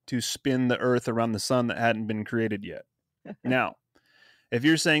to spin the earth around the sun that hadn't been created yet. Now, if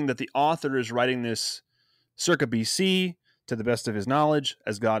you're saying that the author is writing this circa BC to the best of his knowledge,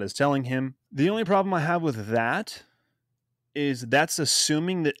 as God is telling him, the only problem I have with that is that's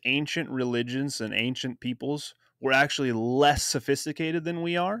assuming that ancient religions and ancient peoples were actually less sophisticated than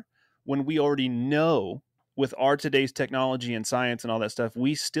we are, when we already know with our today's technology and science and all that stuff,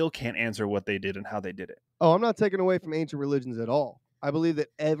 we still can't answer what they did and how they did it. Oh, I'm not taking away from ancient religions at all. I believe that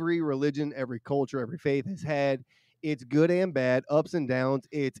every religion, every culture, every faith has had its good and bad, ups and downs,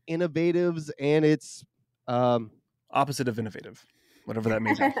 its innovatives, and its opposite of innovative, whatever that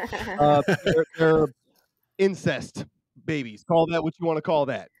may be. they're incest babies. Call that what you want to call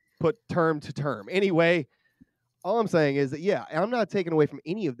that. Put term to term. Anyway, all I'm saying is that, yeah, I'm not taking away from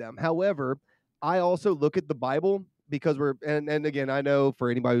any of them. However, I also look at the Bible because and again, I know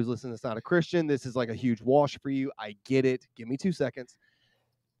for anybody who's listening that's not a Christian, this is like a huge wash for you. I get it. Give me 2 seconds.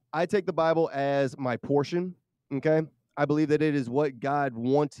 I take the Bible as my portion, okay? I believe that it is what God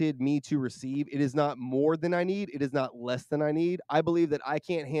wanted me to receive. It is not more than I need. It is not less than I need. I believe that I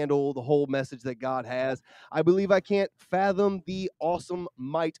can't handle the whole message that God has. I believe I can't fathom the awesome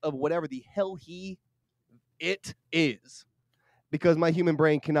might of whatever the hell it is, because my human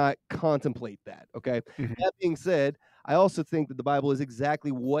brain cannot contemplate that, okay? That being said, I also think that the Bible is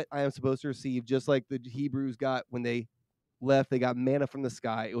exactly what I am supposed to receive, just like the Hebrews got when they left. They got manna from the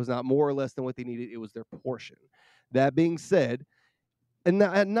sky. It was not more or less than what they needed. It was their portion. That being said, and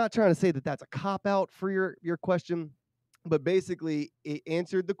I'm not trying to say that that's a cop-out for your question, but basically it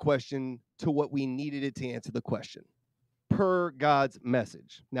answered the question to what we needed it to answer the question per God's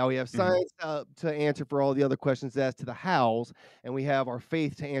message. Now we have science to answer for all the other questions as to the hows, and we have our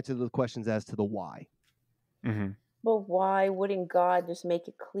faith to answer the questions as to the why. But why wouldn't God just make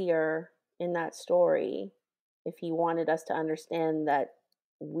it clear in that story if he wanted us to understand that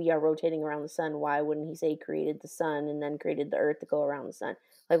we are rotating around the sun? Why wouldn't he say he created the sun and then created the earth to go around the sun?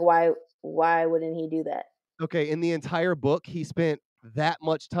 Like, why wouldn't he do that? Okay, in the entire book, he spent that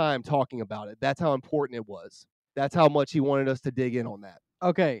much time talking about it. That's how important it was. That's how much he wanted us to dig in on that.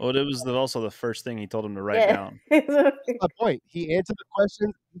 Okay. Well, it was also the first thing he told him to write down. That's my point. He answered the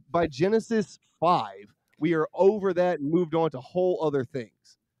question by Genesis 5. We are over that and moved on to whole other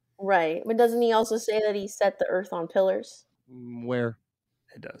things. Right. But doesn't he also say that he set the earth on pillars? Where?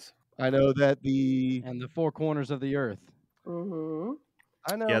 It does. I know that and the 4 corners of the earth. Mm-hmm.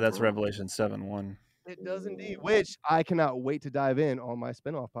 I know. Yeah, that's Revelation 7:1. It does indeed, which I cannot wait to dive in on my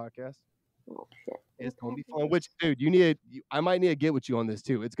spinoff podcast. Oh, shit. It's going to be fun. Which, dude, I might need to get with you on this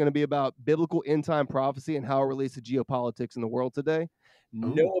too. It's going to be about biblical end time prophecy and how it relates to geopolitics in the world today.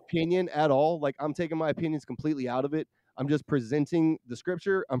 No opinion at all. Like, I'm taking my opinions completely out of it. I'm just presenting the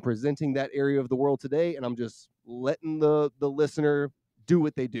scripture. I'm presenting that area of the world today, and I'm just letting the listener do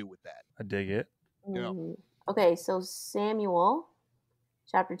what they do with that. I dig it. Mm-hmm. Okay, so Samuel,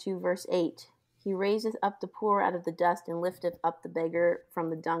 chapter 2, verse 8. He raiseth up the poor out of the dust, and lifteth up the beggar from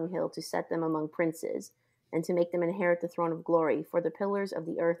the dunghill, to set them among princes, and to make them inherit the throne of glory. For the pillars of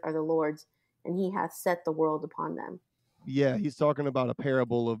the earth are the Lord's, and he hath set the world upon them. Yeah, he's talking about a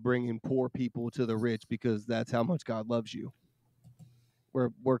parable of bringing poor people to the rich, because that's how much God loves you. We're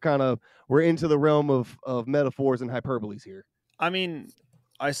into the realm of metaphors and hyperboles here. I mean,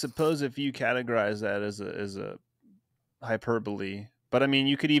 I suppose if you categorize that as a hyperbole, but I mean,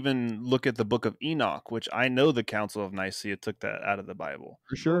 you could even look at the book of Enoch, which I know the Council of Nicaea took that out of the Bible.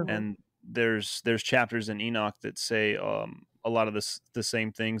 For sure. And there's chapters in Enoch that say a lot of the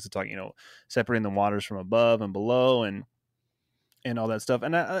same things. That talk, separating the waters from above and below, and all that stuff.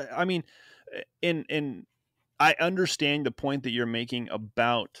 And I mean, I understand the point that you're making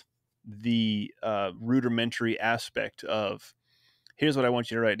about the rudimentary aspect of, here's what I want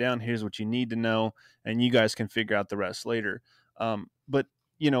you to write down, here's what you need to know, and you guys can figure out the rest later. But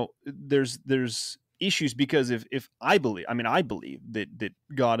there's issues because if I believe that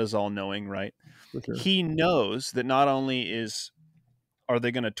God is all knowing, right? For sure. He knows that not only are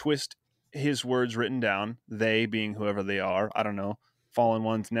they going to twist his words written down, they being whoever they are, I don't know, fallen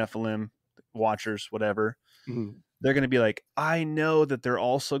ones, Nephilim, watchers, whatever. Mhm. They're going to be like, I know that they're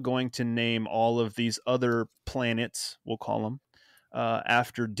also going to name all of these other planets, we'll call them,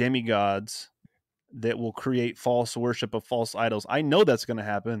 after demigods that will create false worship of false idols. I know that's going to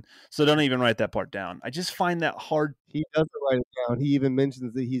happen, so don't even write that part down. I just find that hard. He doesn't write it down. He even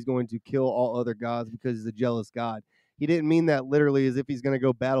mentions that he's going to kill all other gods because he's a jealous god. He didn't mean that literally as if he's going to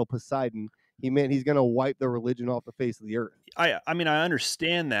go battle Poseidon. He meant he's going to wipe the religion off the face of the earth. I mean, I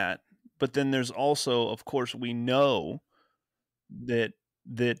understand that, but then there's also, of course, we know that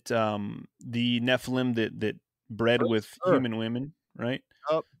the Nephilim that bred with Sure. human women, right?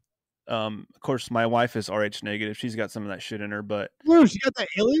 Yup. Of course, my wife is Rh negative. She's got some of that shit in her, but Bro, she got that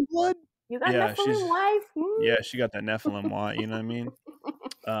alien blood? You got Yeah, she's- Nephilim wife? yeah, she got that Nephilim. Why? You know what I mean?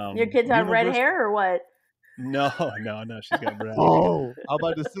 Your kids you have red remember- hair or what? No, she's got brown. Oh, I'm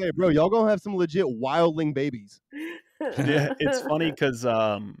about to say, bro, y'all gonna have some legit wildling babies. Yeah, it's funny because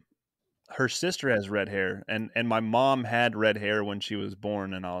her sister has red hair, and my mom had red hair when she was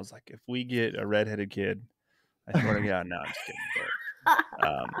born, and I was like, if we get a redheaded kid, I swear to God, no, I'm just kidding.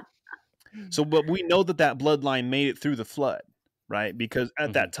 But we know that bloodline made it through the flood, right? Because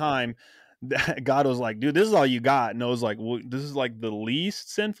at that time, God was like, dude, this is all you got. And I was like, well, this is like the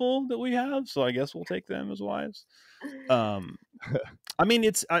least sinful that we have, so I guess we'll take them as wives. I mean,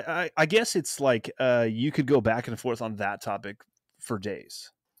 it's I guess it's like you could go back and forth on that topic for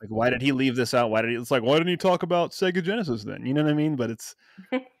days. Like, why did he leave this out? Why didn't he talk about Sega Genesis then? You know what I mean? But it's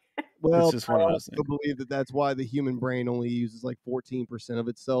Well, just one of those I things. believe that that's why the human brain only uses like 14% of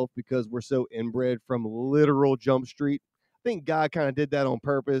itself, because we're so inbred from literal Jump Street. I think God kind of did that on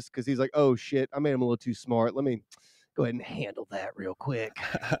purpose because he's like, oh shit, I made him a little too smart. Let me go ahead and handle that real quick.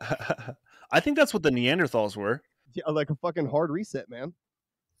 I think that's what the Neanderthals were. Yeah, like a fucking hard reset, man.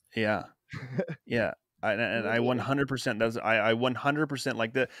 Yeah, yeah. I 100% does. I 100%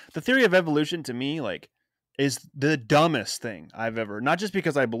 like the theory of evolution to me, like, is the dumbest thing I've ever. Not just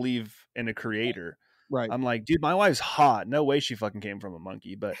because I believe in a creator. Right. I'm like, dude, my wife's hot. No way she fucking came from a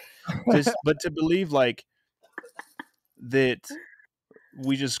monkey. But to believe like that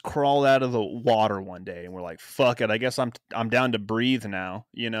we just crawled out of the water one day and we're like, fuck it, I guess I'm down to breathe now.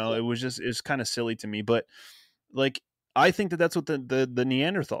 You know, it's kind of silly to me, but like I think that's what the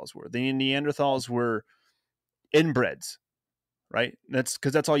Neanderthals were. The Neanderthals were inbreds, right? That's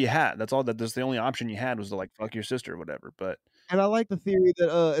because that's all you had. That's the only option you had was to like fuck your sister or whatever. But And I like the theory that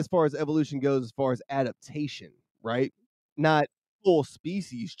as far as evolution goes, as far as adaptation, right? Not full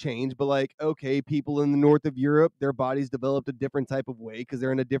species change, but like, okay, people in the north of Europe, their bodies developed a different type of way because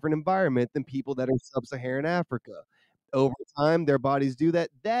they're in a different environment than people that are sub-Saharan Africa. Over time, their bodies do that.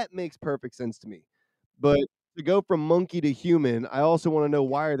 That makes perfect sense to me. But to go from monkey to human, I also want to know,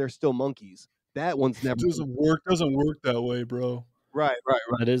 why are there still monkeys? That one's never doesn't work that way, bro. Right.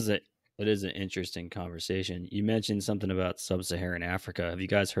 That is an interesting conversation. You mentioned something about sub-Saharan Africa. Have you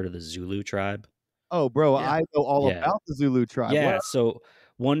guys heard of the Zulu tribe? Oh, bro, Yeah. I know all Yeah. about the Zulu tribe. Yeah. What? So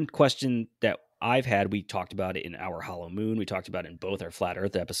one question that I've had, we talked about it in our Hollow Moon. We talked about it in both our Flat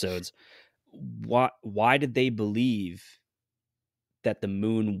Earth episodes. Why did they believe that the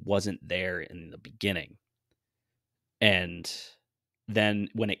moon wasn't there in the beginning? And then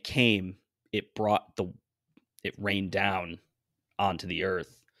when it came, it rained down onto the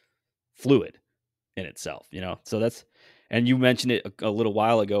earth fluid in itself, you know? So and you mentioned it a little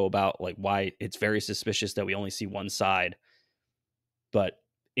while ago about like why it's very suspicious that we only see one side. But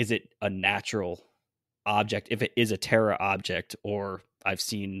is it a natural object? If it is a Terra object, or I've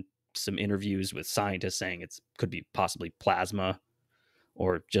seen some interviews with scientists saying it could be possibly plasma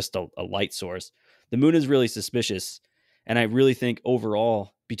or just a light source. The moon is really suspicious. And I really think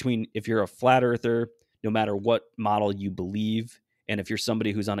overall, between if you're a flat earther, no matter what model you believe, and if you're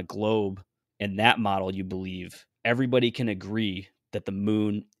somebody who's on a globe and that model you believe, everybody can agree that the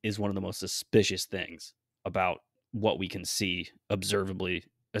moon is one of the most suspicious things about what we can see observably,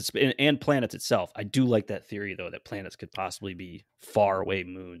 and planets itself. I do like that theory, though, that planets could possibly be far away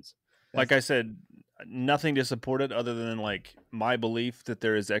moons. Like I said, nothing to support it other than like my belief that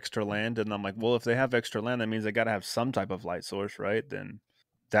there is extra land. And I'm like, well, if they have extra land, that means they got to have some type of light source, right? Then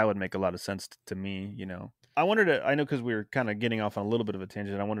that would make a lot of sense to me, you know. I know because we were kind of getting off on a little bit of a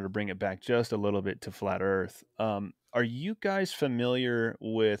tangent. I wanted to bring it back just a little bit to Flat Earth. Are you guys familiar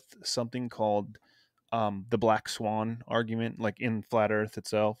with something called the Black Swan argument, like in Flat Earth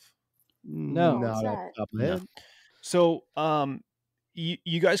itself? No. Not What's off that? the top of my head. So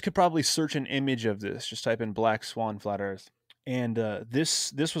you guys could probably search an image of this. Just type in Black Swan Flat Earth. And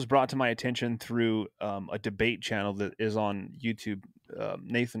this was brought to my attention through a debate channel that is on YouTube.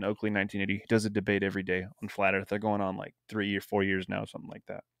 Nathan Oakley 1980 does a debate every day on Flat Earth. They're going on like 3 or 4 years now, something like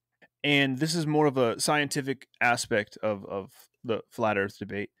that. And this is more of a scientific aspect of the Flat Earth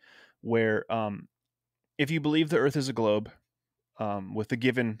debate, where if you believe the Earth is a globe with a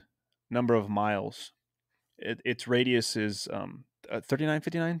given number of miles, its radius is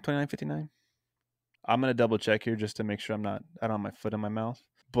 3959, 2959. I'm going to double check here just to make sure I don't have my foot in my mouth.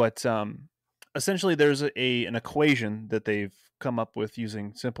 But essentially, there's an equation that they've come up with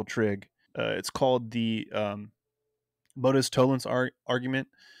using simple trig. It's called the modus tollens argument.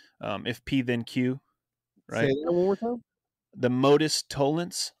 If P, then Q, right? Say that one more time. The modus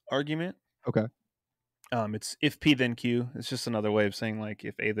tollens argument. Okay. It's if P, then Q. It's just another way of saying like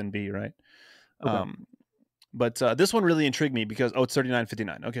if A, then B, right? Okay. But this one really intrigued me because, it's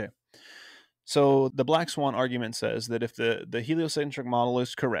 3959. Okay. So the Black Swan argument says that if the heliocentric model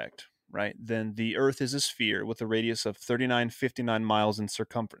is correct, right, then the Earth is a sphere with a radius of 3959 miles in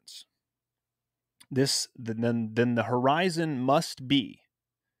circumference. Then the horizon must be,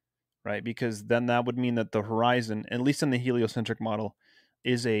 right, because then that would mean that the horizon, at least in the heliocentric model,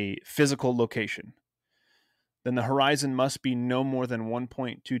 is a physical location. Then the horizon must be no more than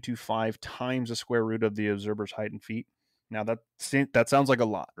 1.225 times the square root of the observer's height in feet. Now that sounds like a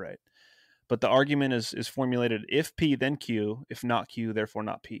lot, right? But the argument is formulated if P, then Q, if not Q, therefore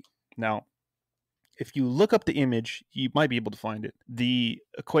not P. Now, if you look up the image, you might be able to find it. The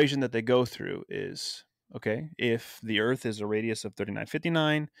equation that they go through is, okay, if the Earth is a radius of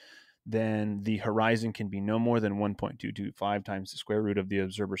 3959, then the horizon can be no more than 1.225 times the square root of the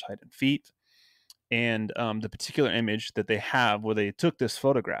observer's height in feet. And the particular image that they have where they took this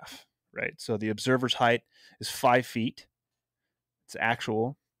photograph, right? So the observer's height is 5 feet. It's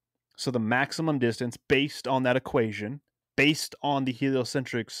actual. So the maximum distance based on that equation, based on the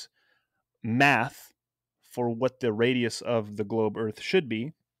heliocentric's math for what the radius of the globe Earth should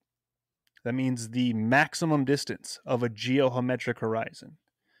be, that means the maximum distance of a geometric horizon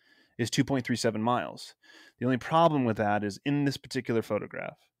is 2.37 miles. The only problem with that is in this particular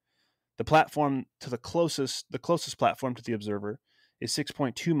photograph, the platform to the closest platform to the observer is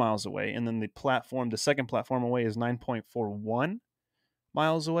 6.2 miles away, and then the second platform away is 9.41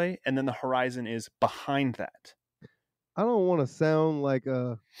 miles away, and then the horizon is behind that. I don't want to sound like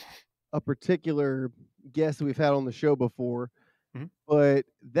a particular guest we've had on the show before, but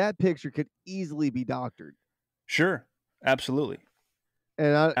that picture could easily be doctored. Sure, absolutely.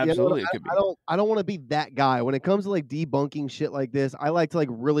 And absolutely, it could be. I don't want to be that guy when it comes to like debunking shit like this. I like to like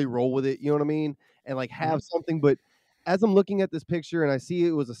really roll with it. You know what I mean? And like have something. But as I'm looking at this picture and I see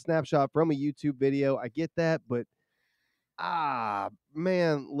it was a snapshot from a YouTube video, I get that. But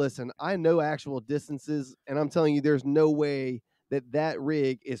man, listen, I know actual distances, and I'm telling you, there's no way that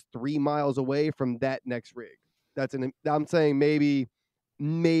rig is 3 miles away from that next rig. I'm saying maybe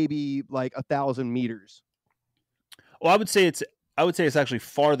like 1,000 meters. Well, I would say it's actually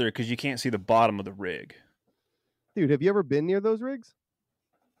farther because you can't see the bottom of the rig. Dude, have you ever been near those rigs?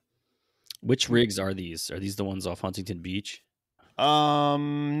 Which rigs are these? Are these the ones off Huntington Beach?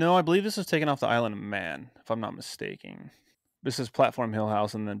 No, I believe this was taken off the Isle of Man, if I'm not mistaken. This is Platform Hill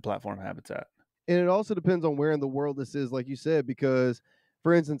House and then Platform Habitat. And it also depends on where in the world this is, like you said, because,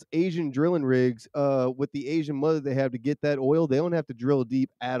 for instance, Asian drilling rigs, with the Asian mother they have to get that oil, they don't have to drill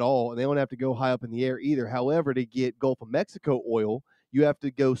deep at all, and they don't have to go high up in the air either. However, to get Gulf of Mexico oil, you have to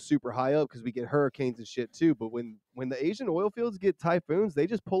go super high up because we get hurricanes and shit too. But when the Asian oil fields get typhoons, they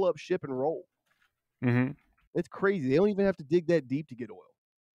just pull up ship and roll. Mm-hmm. It's crazy. They don't even have to dig that deep to get oil.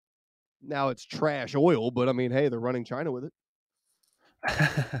 Now it's trash oil, but I mean, hey, they're running China with it.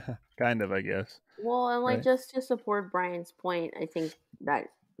 Kind of, I guess. Well, and like Right. just to support Brian's point, I think that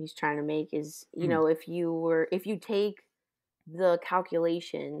he's trying to make is, you know, if you take the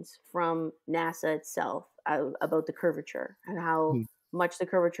calculations from NASA itself about the curvature and how much the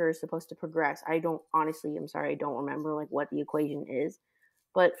curvature is supposed to progress. I'm sorry, I don't remember like what the equation is.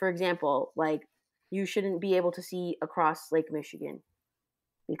 But for example, like you shouldn't be able to see across Lake Michigan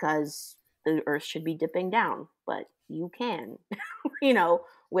because the Earth should be dipping down, but you can, you know,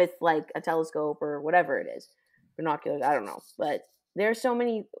 with like a telescope or whatever it is, binoculars, I don't know. But there's so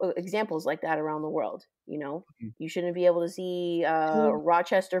many examples like that around the world, you know. You shouldn't be able to see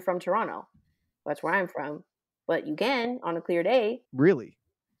Rochester from Toronto. That's where I'm from. But you can on a clear day. Really?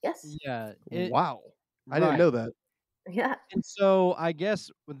 Yes. Yeah. Wow. I didn't know that. Yeah. And so I guess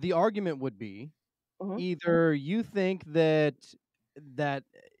the argument would be either you think that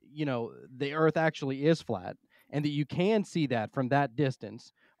you know the Earth actually is flat, and that you can see that from that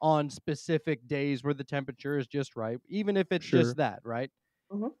distance on specific days where the temperature is just right, even if it's Sure. just that, right?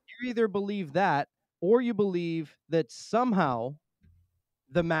 Mhm. You either believe that or you believe that somehow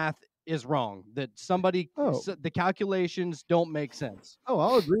the math is wrong, that Oh. the calculations don't make sense. Oh,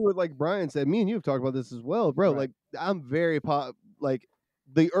 I'll agree with like Brian said. Me and you have talked about this as well, bro. Right. Like I'm like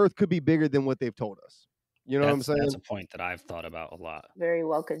the Earth could be bigger than what they've told us. You know what I'm saying? That's a point that I've thought about a lot. Very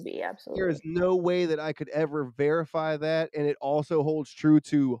well could be, There absolutely. is no way that I could ever verify that, and it also holds true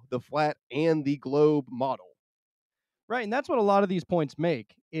to the flat and the globe model. Right, and that's what a lot of these points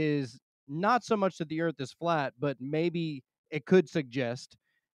make, is not so much that the Earth is flat, but maybe it could suggest,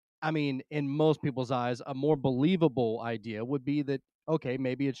 I mean, in most people's eyes, a more believable idea would be that, okay,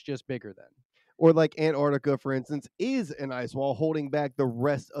 maybe it's just bigger then. Or like Antarctica, for instance, is an ice wall holding back the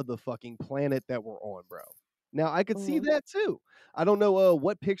rest of the fucking planet that we're on, bro. Now I could see Mhm. that too. I don't know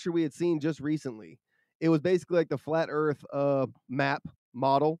what picture we had seen just recently. It was basically like the flat Earth map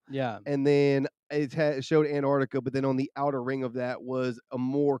model, Yeah. and then it showed Antarctica, but then on the outer ring of that was a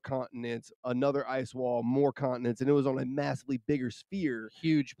more continents, another ice wall, more continents, and it was on a massively bigger sphere.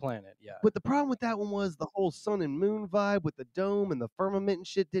 Huge planet, yeah. But the problem with that one was the whole sun and moon vibe with the dome and the firmament and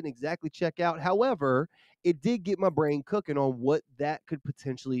shit didn't exactly check out. However, it did get my brain cooking on what that could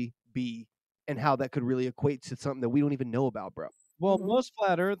potentially be and how that could really equate to something that we don't even know about, bro. Well, Mhm. most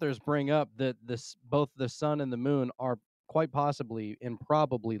flat earthers bring up that both the sun and the moon are quite possibly and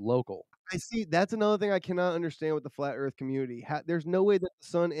probably local. I see. That's another thing I cannot understand with the flat Earth community. There's no way that the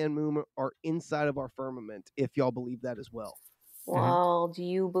sun and moon are inside of our firmament. If y'all believe that as well. Well, do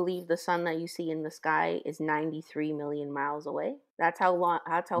you believe the sun that you see in the sky is 93 million miles away? That's how long.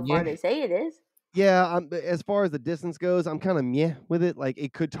 That's how far Yeah. they say it is. Yeah, as far as the distance goes, I'm kind of meh with it. Like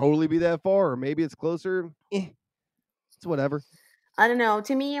it could totally be that far, or maybe it's closer. It's whatever. I don't know.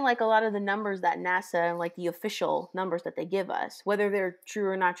 To me, like a lot of the numbers that NASA and like the official numbers that they give us, whether they're true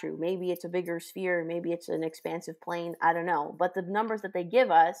or not true, maybe it's a bigger sphere, maybe it's an expansive plane. I don't know. But the numbers that they give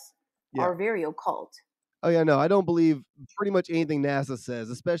us Yeah. are very occult. Oh yeah, no, I don't believe pretty much anything NASA says,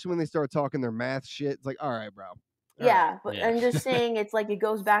 especially when they start talking their math shit. It's like, all right, bro. All Yeah, right. but Yeah. I'm just saying it's like it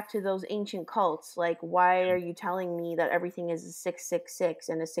goes back to those ancient cults. Like, why are you telling me that everything is a 666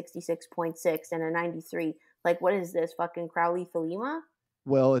 and a 66.6 and a 93? Like, what is this fucking Crowley Philema?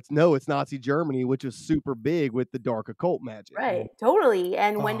 Well, it's Nazi Germany, which is super big with the dark occult magic. Right, totally.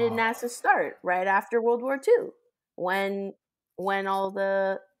 And when did Oh. NASA start? Right after World War II, when all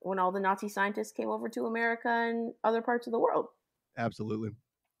the Nazi scientists came over to America and other parts of the world. Absolutely.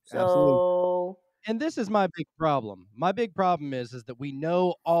 So And this is my big problem. My big problem is that we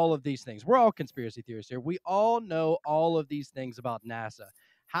know all of these things. We're all conspiracy theorists here. We all know all of these things about NASA.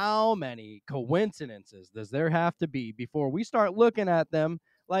 How many coincidences does there have to be before we start looking at them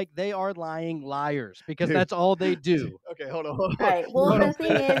like they are lying liars? Because Dude. that's all they do. Okay, hold on. right. You Well, know what the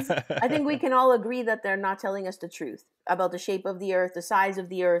I'm thing saying? is, I think we can all agree that they're not telling us the truth about the shape of the Earth, the size of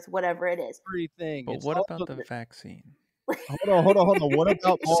the Earth, whatever it is. Everything. But It's what also about the vaccine? Hold on. What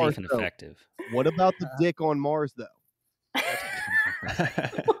about Mars? Safe and though? effective. What about the dick on Mars, though?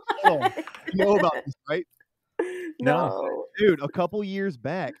 Hold on. You know about this, right? No. Dude, a couple years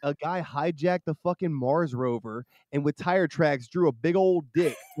back, a guy hijacked the fucking Mars rover and with tire tracks drew a big old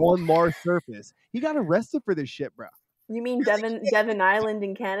dick on Mars surface. He got arrested for this shit, bro. You mean Devon Island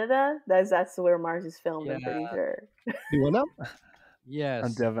in Canada? That's where Mars is filmed. I'm pretty sure. You wanna know? Yes.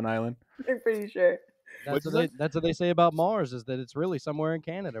 On Devon Island. I'm pretty sure. That's What'd what, you that's what they say about Mars, is that it's really somewhere in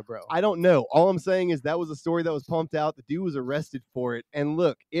Canada, bro. I don't know. All I'm saying is that was a story that was pumped out. The dude was arrested for it. And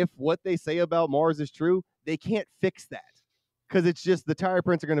look, if what they say about Mars is true, they can't fix that. Because it's just the tire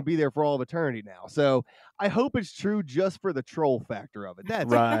prints are going to be there for all of eternity now. So I hope it's true just for the troll factor of it. That's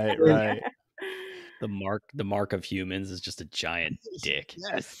Right, right. The mark of humans is just a giant dick.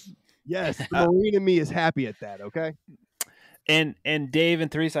 Yes. The Marine in me is happy at that. Okay. And Dave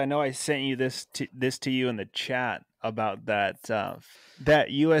and Teresa, I know I sent you this to you in the chat about that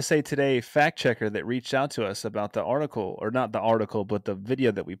USA Today fact checker that reached out to us about the article, or not the article, but the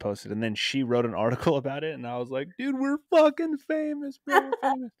video that we posted, and then she wrote an article about it, and I was like, dude, we're fucking famous, bro. We're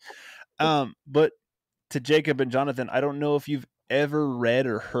famous. But to Jacob and Jonathan, I don't know if you've ever read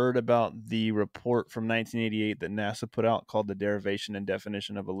or heard about the report from 1988 that NASA put out called The Derivation and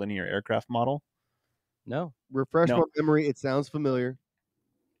Definition of a Linear Aircraft Model. No. Refresh No. my memory. It sounds familiar.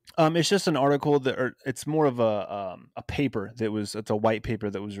 It's just an article or it's more of a paper it's a white paper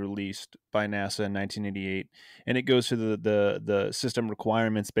that was released by NASA in 1988, and it goes through the system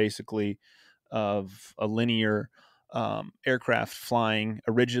requirements basically of a linear aircraft flying,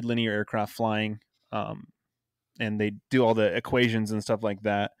 a rigid linear aircraft flying, and they do all the equations and stuff like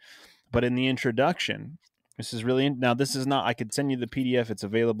that. But in the introduction, This is really now. This is not. I could send you the PDF. It's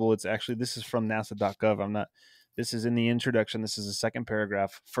available. It's actually this is from NASA.gov. I'm not. This is in the introduction. This is the second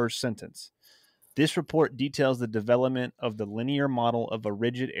paragraph, first sentence. This report details the development of the linear model of a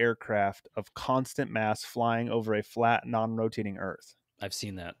rigid aircraft of constant mass flying over a flat, non-rotating Earth. I've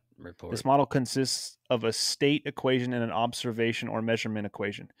seen that report. This model consists of a state equation and an observation or measurement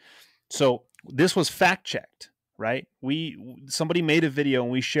equation. So this was fact checked, right? Somebody made a video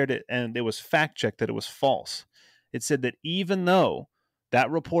and we shared it, and it was fact checked that it was false. It said that even though that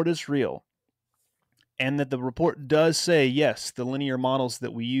report is real, and that the report does say, yes, the linear models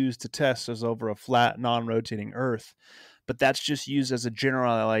that we use to test is over a flat, non-rotating Earth, but that's just used as a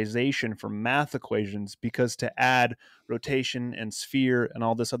generalization for math equations, because to add rotation and sphere and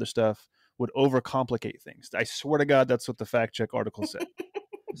all this other stuff would overcomplicate things. I swear to God, that's what the fact check article said.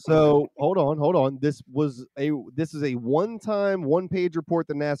 So hold on. This is a one-time, one-page report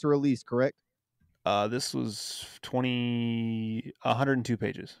that NASA released, correct? This was 102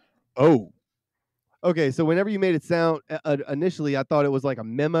 pages. Oh. Okay, so whenever you made it sound initially, I thought it was like a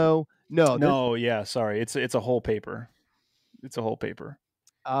memo. No, yeah, sorry. It's a whole paper. It's a whole paper.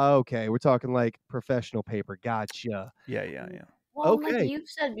 Okay, we're talking like professional paper. Gotcha. Yeah. Well, Okay. like you've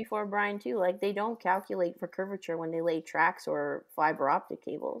said before, Brian, too, like they don't calculate for curvature when they lay tracks or fiber optic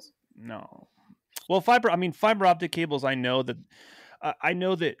cables. No. Well, fiber optic cables, I know that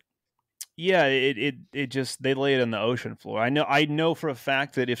yeah, it just they lay it on the ocean floor. I know for a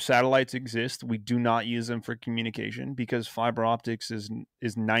fact that if satellites exist, we do not use them for communication, because fiber optics is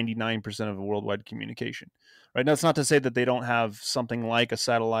 99% of worldwide communication. Right? Now, it's not to say that they don't have something like a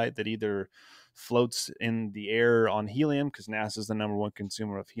satellite that either floats in the air on helium, because NASA is the number one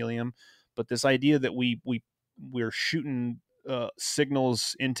consumer of helium. But this idea that we're shooting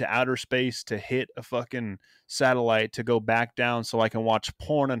signals into outer space to hit a fucking satellite to go back down so I can watch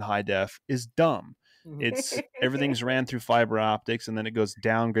porn in high def is dumb. It's everything's ran through fiber optics, and then it goes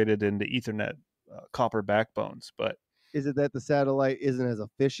downgraded into Ethernet copper backbones. But is it that the satellite isn't as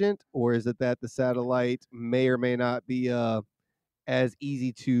efficient, or is it that the satellite may or may not be as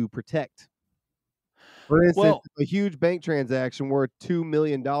easy to protect? For instance, a huge bank transaction worth $2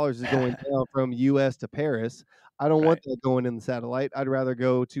 million is going down from U.S. to Paris. I don't want that going in the satellite. I'd rather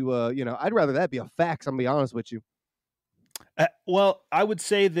go to, I'd rather that be a fax. I'm gonna be honest with you. Well, I would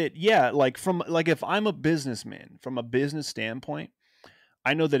say that, yeah, if I'm a businessman, from a business standpoint,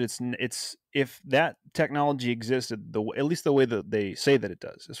 I know that it's if that technology existed, at least the way that they say that it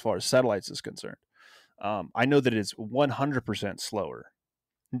does, as far as satellites is concerned, I know that it's 100% slower,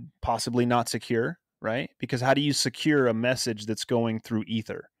 possibly not secure, right? Because how do you secure a message that's going through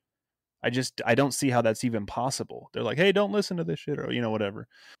ether? I don't see how that's even possible. They're like, hey, don't listen to this shit, or whatever.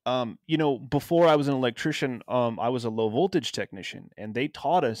 Before I was an electrician, I was a low voltage technician, and they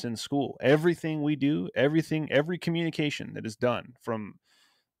taught us in school everything we do, every communication that is done from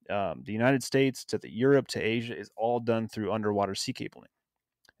the United States to Europe to Asia is all done through underwater sea cabling.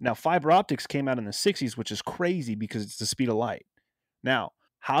 Now, fiber optics came out in the 60s, which is crazy because it's the speed of light. Now,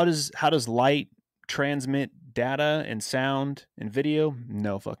 how does light transmit data and sound and video?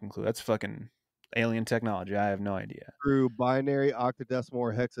 No fucking clue. That's fucking alien technology. I have no idea. Through binary, octodecimal,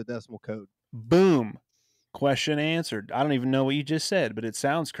 or hexadecimal code. Boom. Question answered. I don't even know what you just said, but it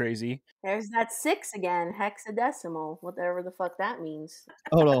sounds crazy. There's that 6 again, hexadecimal, whatever the fuck that means.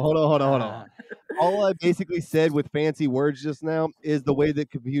 Hold on. All I basically said with fancy words just now is the way that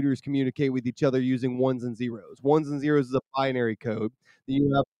computers communicate with each other using ones and zeros. Ones and zeros is a binary code. Then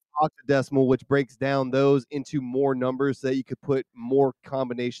you have octodecimal, which breaks down those into more numbers so that you could put more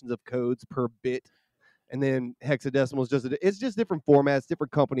combinations of codes per bit. And then hexadecimal is it's just different formats.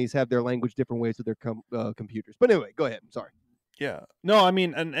 Different companies have their language different ways with their computers. But anyway, go ahead. I'm sorry. Yeah. No, I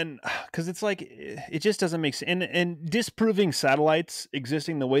mean, and because it's like, it just doesn't make sense. And disproving satellites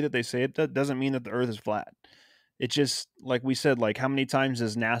existing the way that they say it, that doesn't mean that the Earth is flat. It just, like we said, like, how many times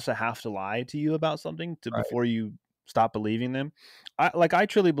does NASA have to lie to you about something before you stop believing them? I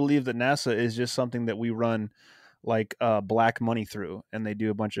truly believe that NASA is just something that we run like black money through, and they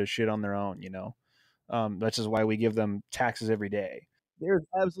do a bunch of shit on their own, That's just why we give them taxes every day. There's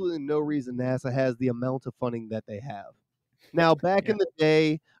absolutely no reason NASA has the amount of funding that they have. Now, back in the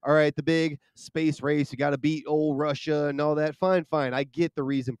day, all right, the big space race, you got to beat old Russia and all that. Fine. I get the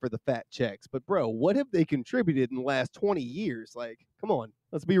reason for the fat checks. But, bro, what have they contributed in the last 20 years? Like, come on,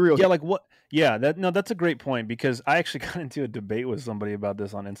 let's be real. Yeah, like what? Yeah, that's a great point, because I actually got into a debate with somebody about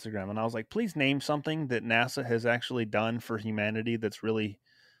this on Instagram, and I was like, please name something that NASA has actually done for humanity that's really,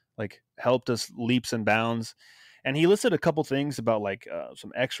 like, helped us leaps and bounds. And he listed a couple things about like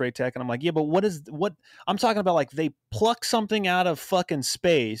some X-ray tech, and I'm like, yeah, but what I'm talking about? Like they plucked something out of fucking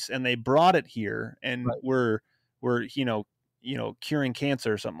space and they brought it here, and Right. we're curing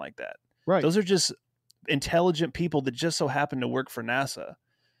cancer or something like that. Right. Those are just intelligent people that just so happen to work for NASA.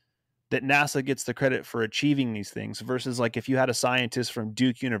 That NASA gets the credit for achieving these things versus like if you had a scientist from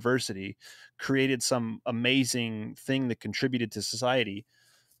Duke University created some amazing thing that contributed to society,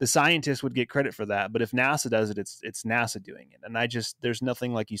 the scientist would get credit for that. But if NASA does it, it's NASA doing it. And there's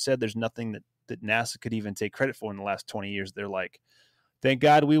nothing, like you said, there's nothing that NASA could even take credit for in the last 20 years. They're like, thank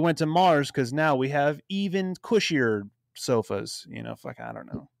God we went to Mars because now we have even cushier sofas, fuck, I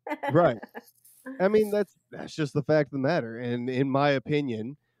don't know. Right. I mean, that's just the fact of the matter. And in my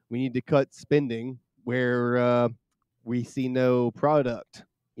opinion, we need to cut spending where we see no product.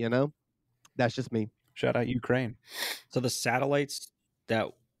 That's just me. Shout out Ukraine. So the satellites that,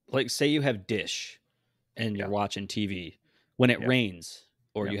 like, say you have Dish and you're watching TV when it rains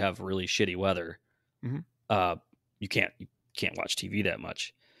or you have really shitty weather, you can't watch TV that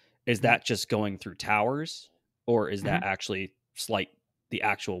much. Is that just going through towers, or is that actually the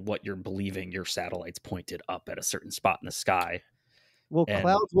actual what you're believing your satellite's pointed up at a certain spot in the sky? Well,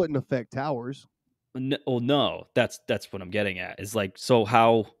 clouds wouldn't affect towers. No, that's what I'm getting at. Is like, so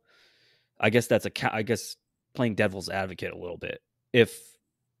how? I guess playing devil's advocate a little bit.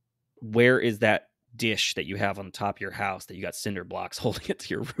 Where is that dish that you have on top of your house that you got cinder blocks holding it to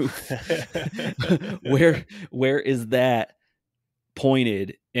your roof? where is that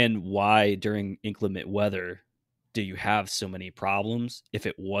pointed, and why during inclement weather do you have so many problems if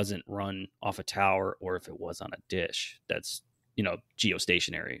it wasn't run off a tower or if it was on a dish that's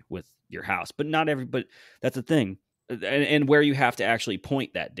geostationary with your house? But that's the thing. And where you have to actually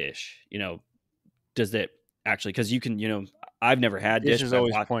point that dish, does that actually, because you can, I've never had dish. Dishes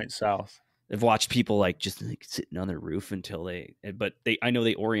always point south. I've watched people just sitting on their roof until I know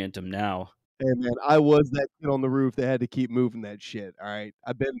they orient them now. Hey man, I was that kid on the roof that had to keep moving that shit. All right,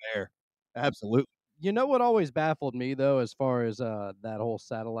 I've been there. Absolutely. You know what always baffled me though, as far as that whole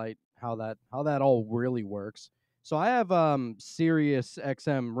satellite, how that all really works. So I have Sirius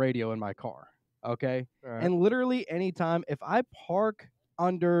XM radio in my car. Okay, Right. and literally anytime if I park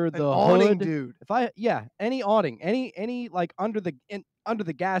under the awning, hood, dude. any awning, any like under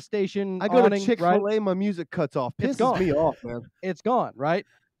the gas station, I go awning, to Chick-fil-A, right? my music cuts off. It's Pisses gone. me off, man. It's gone, right?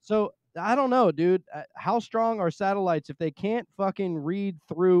 So I don't know, dude. How strong are satellites if they can't fucking read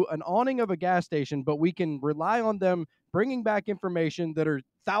through an awning of a gas station, but we can rely on them bringing back information that are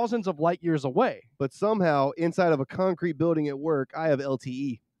thousands of light years away? But somehow, inside of a concrete building at work, I have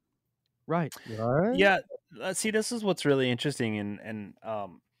LTE. Right. Yeah. See, this is what's really interesting, and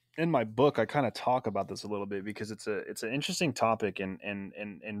in my book, I kind of talk about this a little bit because it's an interesting topic,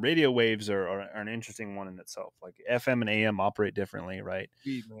 and radio waves are an interesting one in itself. Like FM and AM operate differently, right?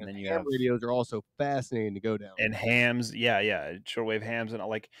 Indeed, man. And then you Ham have radios are also fascinating to go down. and hams, shortwave hams and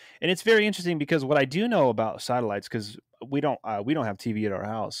all, and it's very interesting because what I do know about satellites, because we don't have TV at our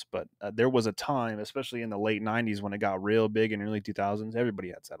house, but there was a time, especially in the late 90s when it got real big, in early 2000s, everybody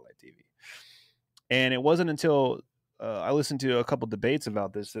had satellite TV. And it wasn't until I listened to a couple debates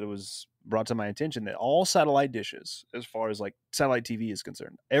about this that it was brought to my attention that all satellite dishes, as far as like satellite TV is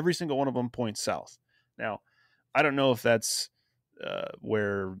concerned, every single one of them points south. Now, I don't know if that's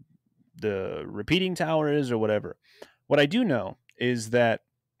where the repeating tower is or whatever. What I do know is that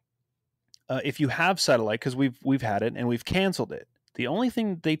if you have satellite, because we've had it and we've canceled it, the only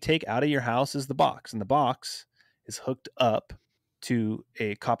thing they take out of your house is the box, and the box is hooked up to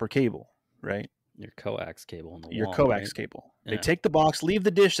a copper cable, right? Your coax cable in the Your wall, coax right? cable. Yeah. They take the box, leave the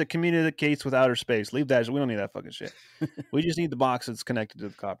dish that communicates with outer space. Leave that. We don't need that fucking shit. We just need the box that's connected to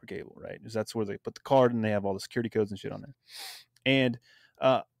the copper cable, right? Because that's where they put the card and they have all the security codes and shit on there. And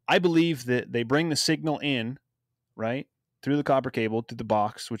I believe that they bring the signal in, right, through the copper cable to the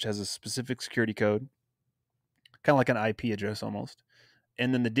box, which has a specific security code, kind of like an IP address almost.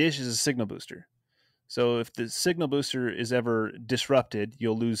 And then the dish is a signal booster. So if the signal booster is ever disrupted,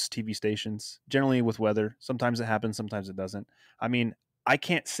 you'll lose TV stations, generally with weather. Sometimes it happens, sometimes it doesn't. I mean, I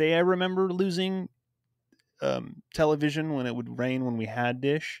can't say I remember losing television when it would rain when we had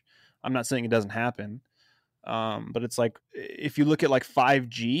dish. I'm not saying it doesn't happen. But it's like, if you look at like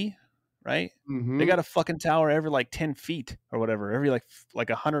 5G, right? Mm-hmm. They got a fucking tower every like 10 feet or whatever, every like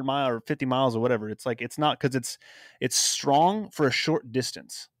 100 miles or 50 miles or whatever. It's like, it's not, because it's strong for a short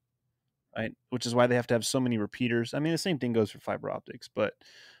distance. Right, which is why they have to have so many repeaters. I mean, the same thing goes for fiber optics, but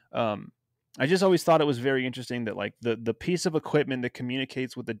I just always thought it was very interesting that like the piece of equipment that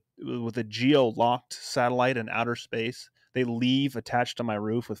communicates with a geo-locked satellite in outer space, they leave attached to my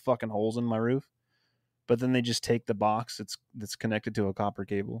roof with fucking holes in my roof. but then they just take the box that's connected to a copper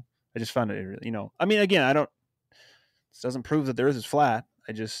cable. I just found it, I mean, again, this doesn't prove that the Earth is flat.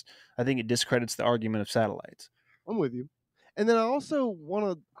 I think it discredits the argument of satellites. I'm with you. And then I also want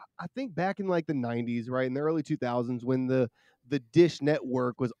to, I think back in like the 90s, right, in the early 2000s, when the dish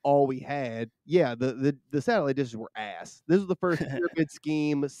network was all we had. Yeah, the satellite dishes were ass. This was the first pyramid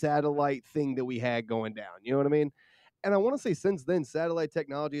scheme satellite thing that we had going down. You know what I mean? And I want to say since then, satellite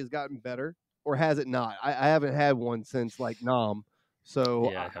technology has gotten better, or has it not? I haven't had one since like Nam.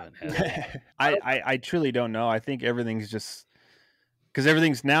 So Yeah, I haven't had it. I truly don't know. I think everything's just because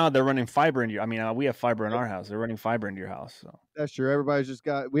everything's now they're running fiber into you. I mean, we have fiber in our house. They're running fiber into your house. So that's true. Everybody's just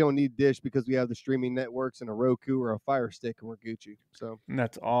got. We don't need dish because we have the streaming networks and a Roku or a Fire Stick, and we're Gucci. So and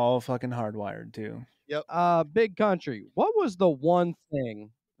that's all fucking hardwired too. Yep. Big Country, what was the one thing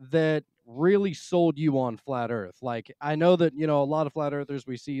that really sold you on flat Earth? Like, I know that a lot of flat earthers,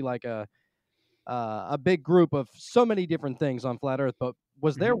 we see like a big group of so many different things on flat Earth, but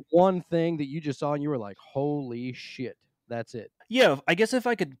was there one thing that you just saw and you were like, holy shit, that's it? Yeah, I guess if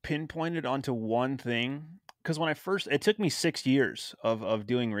I could pinpoint it onto one thing, because when it took me 6 years of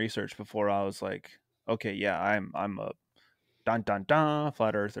doing research before I was like, okay, yeah, I'm a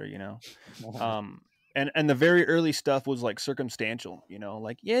flat earther, and the very early stuff was like circumstantial,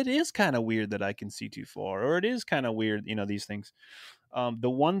 like, yeah, it is kind of weird that I can see too far, or it is kind of weird, these things. The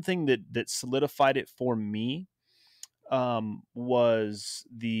one thing that solidified it for me was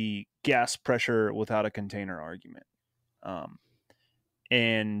the gas pressure without a container argument.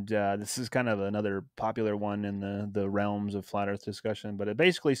 And this is kind of another popular one in the realms of flat Earth discussion, but it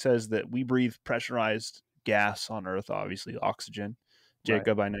basically says that we breathe pressurized gas on Earth, obviously oxygen.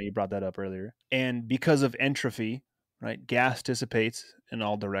 Jacob, right. I know you brought that up earlier. And because of entropy, right, gas dissipates in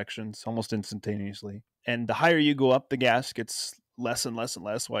all directions almost instantaneously. And the higher you go up, the gas gets less and less and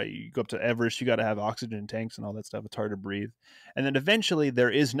less. Why you go up to Everest, you got to have oxygen tanks and all that stuff. It's hard to breathe. And then eventually there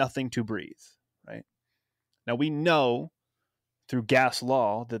is nothing to breathe, right? Now we know through gas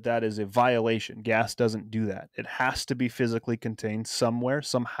law that is a violation. Gas doesn't do that. It has to be physically contained somewhere,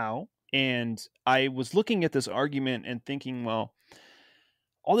 somehow. And I was looking at this argument and thinking, well,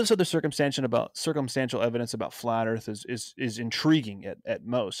 all this other circumstantial evidence about flat Earth is intriguing at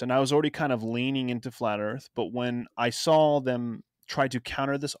most. And I was already kind of leaning into flat Earth. But when I saw them try to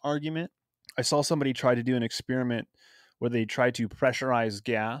counter this argument, I saw somebody try to do an experiment where they tried to pressurize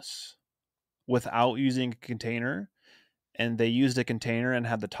gas without using a container. And they used a container and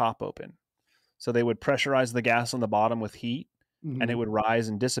had the top open. So they would pressurize the gas on the bottom with heat, and it would rise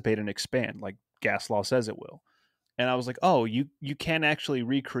and dissipate and expand like gas law says it will. And I was like, oh, you can actually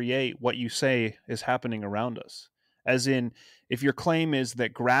recreate what you say is happening around us. As in, if your claim is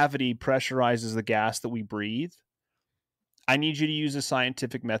that gravity pressurizes the gas that we breathe, I need you to use a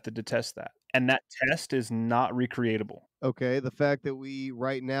scientific method to test that. And that test is not recreatable. Okay, the fact that we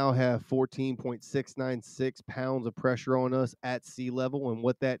right now have 14.696 pounds of pressure on us at sea level, and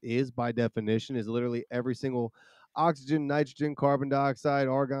what that is by definition is literally every single oxygen, nitrogen, carbon dioxide,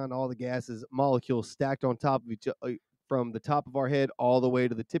 argon, all the gases, molecules stacked on top of each other from the top of our head all the way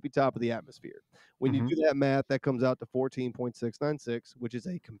to the tippy top of the atmosphere. When you do that math, that comes out to 14.696, which is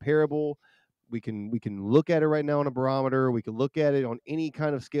a comparable. We can look at it right now on a barometer. We can look at it on any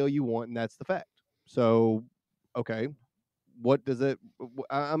kind of scale you want, and that's the fact. So, okay, what does it?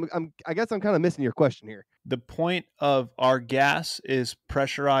 I guess I'm kind of missing your question here. The point of our gas is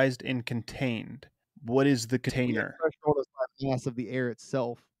pressurized and contained. What is the container? Pressure on the mass of the air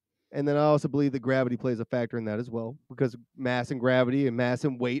itself. And then I also believe that gravity plays a factor in that as well, because mass and gravity and mass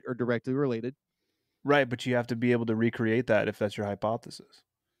and weight are directly related. Right, but you have to be able to recreate that if that's your hypothesis.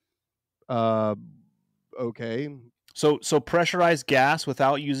 Okay. So pressurized gas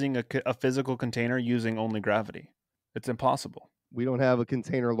without using a physical container, using only gravity. It's impossible. We don't have a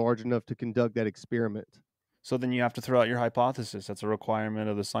container large enough to conduct that experiment. So then you have to throw out your hypothesis. That's a requirement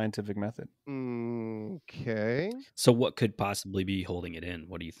of the scientific method. Okay. So what could possibly be holding it in?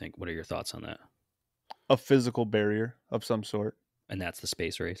 What do you think? What are your thoughts on that? A physical barrier of some sort. And that's the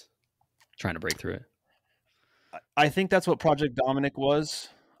space race? Trying to break through it? I think that's what Project Dominic was.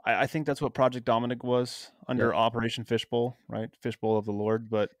 I think that's what Project Dominic was under Operation Fishbowl, right? Fishbowl of the Lord.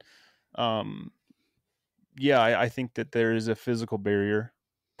 But I think that there is a physical barrier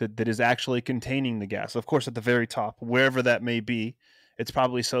that is actually containing the gas. Of course, at the very top, wherever that may be, it's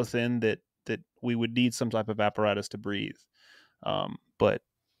probably so thin that we would need some type of apparatus to breathe. But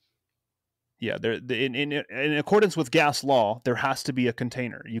yeah, in accordance with gas law, there has to be a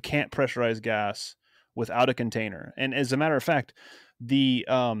container. You can't pressurize gas without a container. And as a matter of fact, the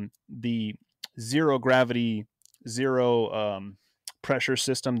zero gravity, zero pressure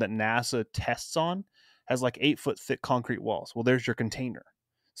system that NASA tests on as like 8-foot thick concrete walls. Well, there's your container.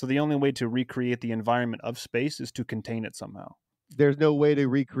 So the only way to recreate the environment of space is to contain it somehow. There's no way to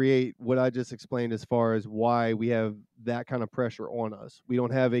recreate what I just explained as far as why we have that kind of pressure on us. We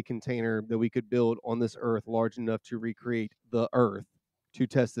don't have a container that we could build on this earth large enough to recreate the earth to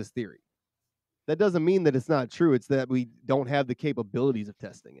test this theory. That doesn't mean that it's not true. It's that we don't have the capabilities of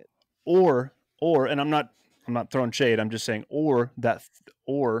testing it. Or and I'm not throwing shade. I'm just saying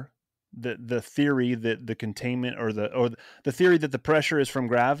the theory that the containment or the theory that the pressure is from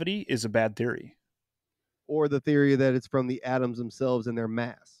gravity is a bad theory. Or the theory that it's from the atoms themselves and their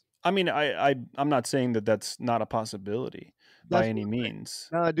mass. I mean, I'm not saying that that's not a possibility by any means.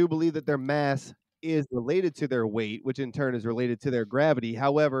 Now, I do believe that their mass is related to their weight, which in turn is related to their gravity.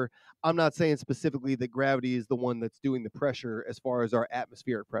 However, I'm not saying specifically that gravity is the one that's doing the pressure as far as our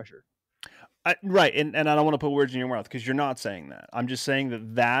atmospheric pressure. Right, and I don't want to put words in your mouth because you're not saying that. I'm just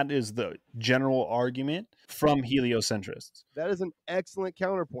saying that is the general argument from heliocentrists. That is an excellent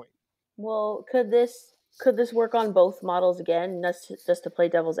counterpoint. Well, could this work on both models again? Just to play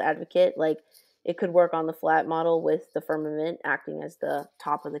devil's advocate, like it could work on the flat model with the firmament acting as the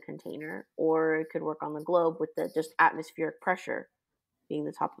top of the container, or it could work on the globe with the just atmospheric pressure being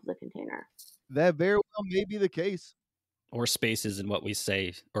the top of the container. That very well may be the case. Or space isn't what we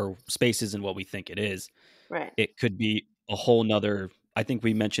say, or space isn't what we think it is. Right. It could be a whole nother. I think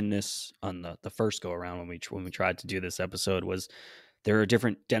we mentioned this on the first go around when we tried to do this episode. Was there are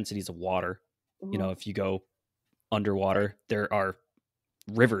different densities of water. Mm-hmm. You know, if you go underwater, there are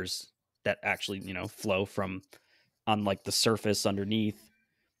rivers that actually, you know, flow from on like the surface underneath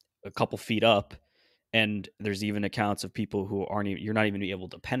a couple feet up. And there's even accounts of people who aren't even, you're not even able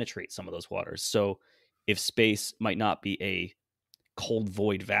to penetrate some of those waters. So if space might not be a cold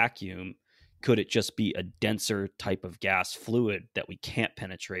void vacuum, could it just be a denser type of gas fluid that we can't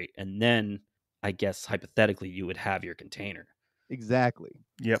penetrate? And then I guess hypothetically you would have your container. Exactly.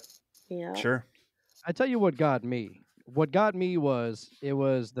 Yep. Yeah. Sure. I tell you what got me. What got me was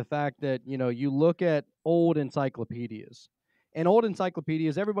the fact that, you know, you look at old encyclopedias. And old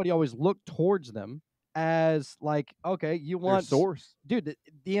encyclopedias, everybody always looked towards them as like, okay, you want their source. Dude,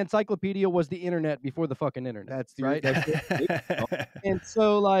 the encyclopedia was the internet before the fucking internet. That's the right. That's And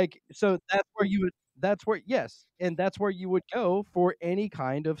so that's where you would that's where you would go for any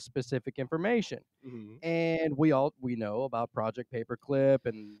kind of specific information. Mm-hmm. And we know about Project Paperclip,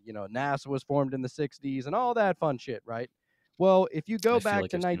 and you know NASA was formed in the 60s and all that fun shit, right? Well, if you go back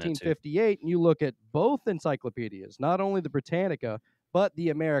to 1958 and you look at both encyclopedias, not only the Britannica but the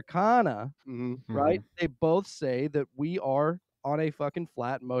Americana, Mm-hmm. right? They both say that we are on a fucking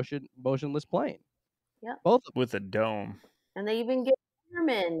flat motionless plane. Yeah. Both of them. With a dome. And they even give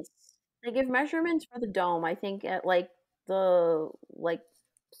measurements. They give measurements for the dome, I think, at like the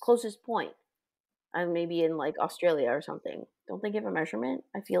closest point. And maybe in like Australia or something. Don't they give a measurement?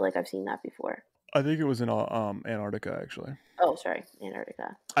 I feel like I've seen that before. I think it was in Antarctica, actually. Oh, sorry,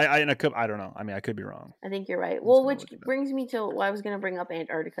 Antarctica. I don't know. I mean, I could be wrong. I think you're right. Well, which brings me to why I was going to bring up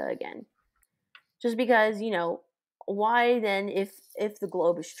Antarctica again. Just because, you know, why then, if the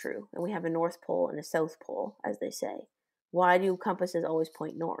globe is true and we have a North Pole and a South Pole, as they say, why do compasses always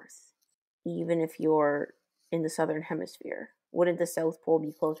point north, even if you're in the southern hemisphere? Wouldn't the South Pole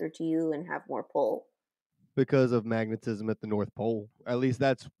be closer to you and have more pull? Because of magnetism at the North Pole. At least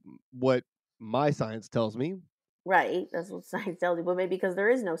that's what my science tells me. Right, that's what science tells you. But maybe because there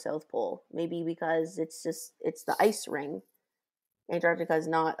is no South Pole. Maybe because it's the ice ring. Antarctica is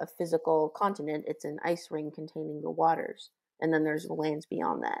not a physical continent. It's an ice ring containing the waters. And then there's lands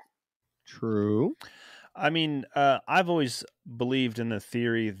beyond that. True. I mean, I've always believed in the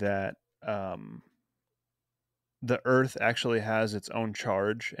theory that the Earth actually has its own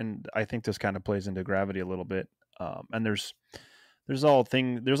charge. And I think this kind of plays into gravity a little bit. And there's all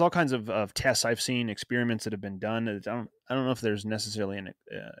kinds of tests I've seen, experiments that have been done. I don't know if there's necessarily an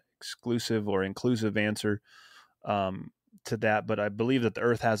exclusive or inclusive answer to that, but I believe that the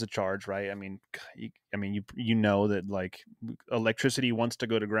Earth has a charge, right? I mean, you know that like electricity wants to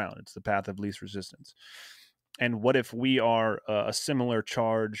go to ground. It's the path of least resistance. And what if we are a similar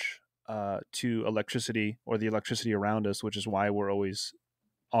charge to electricity, or the electricity around us, which is why we're always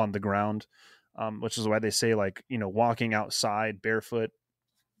on the ground. Which is why they say, like, you know, walking outside barefoot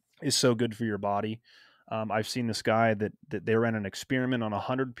is so good for your body. I've seen this guy that they ran an experiment on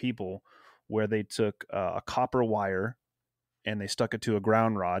 100 people where they took a copper wire and they stuck it to a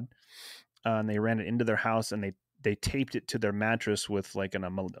ground rod, and they ran it into their house, and they taped it to their mattress with like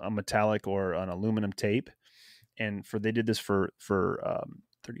a metallic or an aluminum tape. And they did this for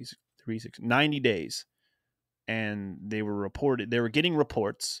 90 days. And they were getting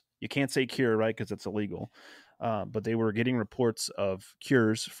reports You can't say cure, right? Because it's illegal. But they were getting reports of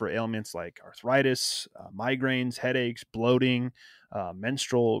cures for ailments like arthritis, migraines, headaches, bloating,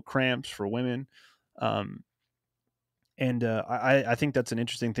 menstrual cramps for women. I think that's an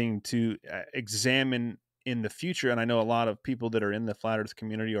interesting thing to examine in the future. And I know a lot of people that are in the flat earth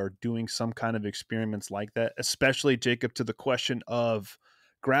community are doing some kind of experiments like that, especially, Jacob, to the question of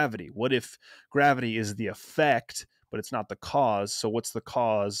gravity. What if gravity is the effect, but it's not the cause? So what's the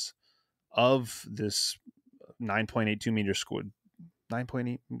cause of this 9.82 meters squared,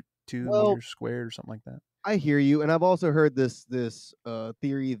 9.82 Well, meters squared or something like that? I hear you, and I've also heard this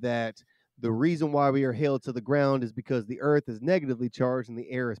theory that the reason why we are hailed to the ground is because the Earth is negatively charged and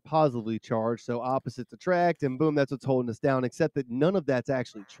the air is positively charged, so opposites attract, and boom, that's what's holding us down. Except that none of that's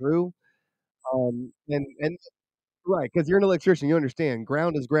actually true. And right, because you're an electrician, you understand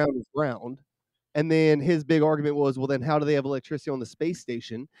ground is ground is ground. And then his big argument was, well, then how do they have electricity on the space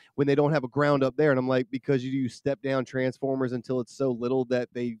station when they don't have a ground up there? And I'm like, because you use step down transformers until it's so little that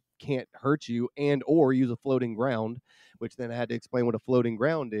they can't hurt you, and or use a floating ground, which then I had to explain what a floating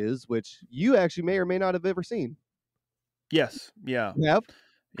ground is, which you actually may or may not have ever seen. Yes. Yeah. You have?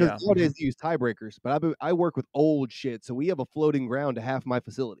 Because Yeah. nowadays they use tiebreakers, but I work with old shit, so we have a floating ground to half my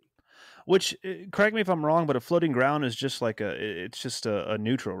facility. Which, correct me if I'm wrong, but a floating ground is just like it's just a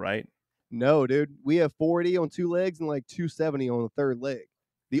neutral, right? No, dude. We have 480 on 2 legs and like 270 on the third leg.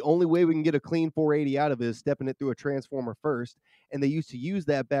 The only way we can get a clean 480 out of it is stepping it through a transformer first. And they used to use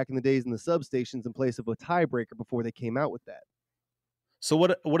that back in the days in the substations in place of a tiebreaker before they came out with that. So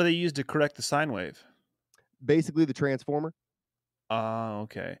what do they use to correct the sine wave? Basically the transformer.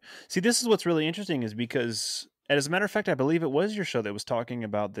 Okay. See, this is what's really interesting is because, as a matter of fact, I believe it was your show that was talking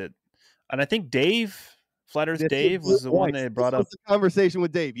about that. And I think Dave, Flat Earth Dave, was the one that brought up the conversation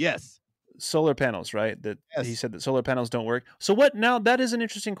with Dave. Yes. Solar panels, right? That Yes. He said that solar panels don't work. So what now? That is an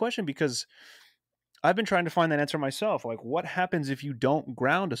interesting question because I've been trying to find that answer myself. Like, what happens if you don't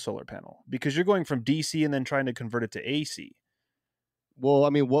ground a solar panel? Because you're going from DC and then trying to convert it to AC. Well,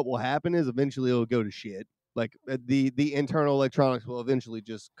 I mean, what will happen is eventually it'll go to shit. Like the internal electronics will eventually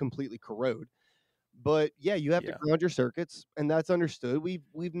just completely corrode. But yeah, you have to ground your circuits, and that's understood.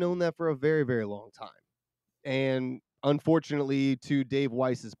 We've known that for a very, very long time. And unfortunately, to Dave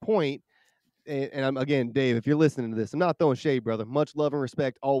Weiss's point, and I'm again, Dave, if you're listening to this, I'm not throwing shade, brother. Much love and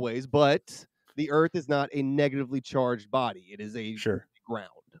respect always, but the Earth is not a negatively charged body. It is a ground.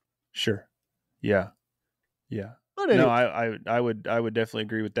 Sure. Yeah. Yeah. But anyway. No, I would definitely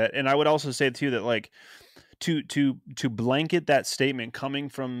agree with that. And I would also say too that like to blanket that statement coming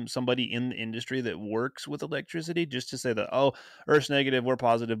from somebody in the industry that works with electricity, just to say that, oh, Earth's negative, we're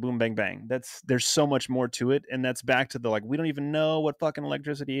positive, boom, bang, bang. There's so much more to it. And that's back to the, like, we don't even know what fucking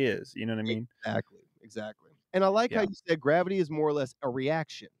electricity is. You know what I mean? Exactly. And I like how you said gravity is more or less a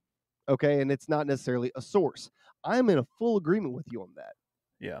reaction. Okay. And it's not necessarily a source. I'm in a full agreement with you on that.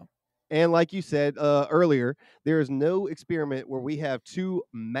 Yeah. And like you said earlier, there is no experiment where we have two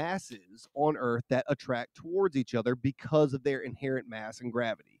masses on Earth that attract towards each other because of their inherent mass and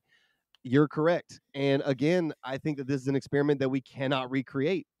gravity. You're correct. And again, I think that this is an experiment that we cannot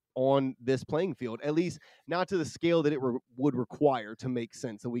recreate on this playing field, at least not to the scale that it would require to make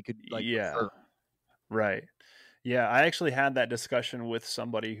sense. So we could Right. Yeah, I actually had that discussion with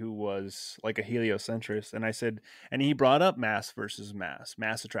somebody who was like a heliocentrist, and I said, and he brought up mass versus mass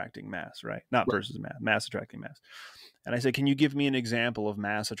attracting mass, right? Not versus mass attracting mass. And I said, can you give me an example of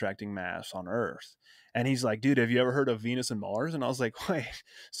mass attracting mass on Earth? And he's like, dude, have you ever heard of Venus and Mars? And I was like, wait,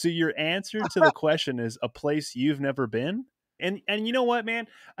 so your answer to the question is a place you've never been? And you know what, man?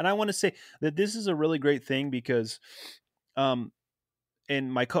 And I want to say that this is a really great thing because,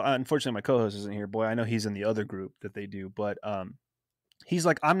 and unfortunately my co-host isn't here. Boy, I know he's in the other group that they do, but he's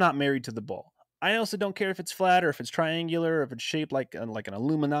like, I'm not married to the ball. I also don't care if it's flat or if it's triangular or if it's shaped like an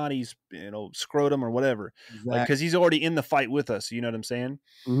Illuminati's, scrotum or whatever. Exactly. Like, because he's already in the fight with us. You know what I'm saying?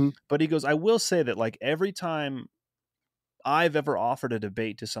 Mm-hmm. But he goes, I will say that like every time I've ever offered a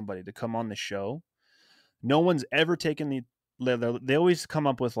debate to somebody to come on the show, no one's ever taken they always come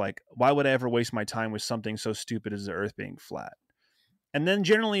up with like, why would I ever waste my time with something so stupid as the Earth being flat? And then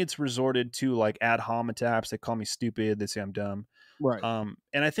generally it's resorted to like ad hom attacks. They call me stupid. They say I'm dumb. Right.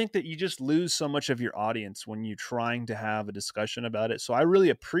 And I think that you just lose so much of your audience when you're trying to have a discussion about it. So I really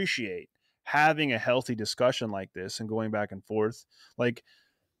appreciate having a healthy discussion like this and going back and forth. Like,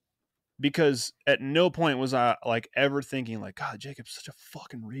 because at no point was I like ever thinking like, God, Jacob's such a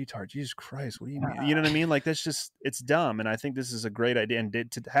fucking retard. Jesus Christ. What do you mean? You know what I mean? Like, that's just, it's dumb. And I think this is a great idea. And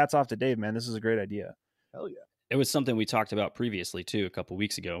hats off to Dave, man. This is a great idea. Hell yeah. It was something we talked about previously too, a couple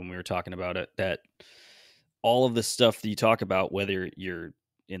weeks ago when we were talking about it, that all of the stuff that you talk about, whether you're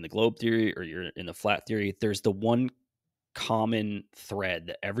in the globe theory or you're in the flat theory, there's the one common thread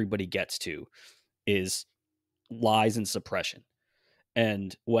that everybody gets to is lies and suppression.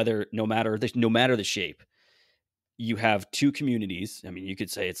 And no matter the shape, you have two communities. I mean, you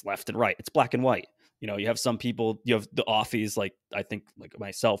could say it's left and right. It's black and white. You have some people, you have the offies, like I think like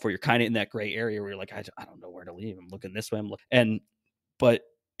myself, where you're kind of in that gray area where you're like, I don't know where to leave. I'm looking this way. But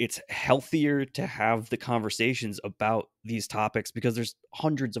it's healthier to have the conversations about these topics because there's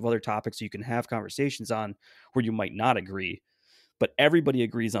hundreds of other topics you can have conversations on where you might not agree, but everybody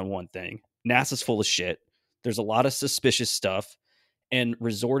agrees on one thing. NASA's full of shit. There's a lot of suspicious stuff, and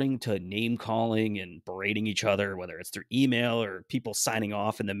resorting to name calling and berating each other, whether it's through email or people signing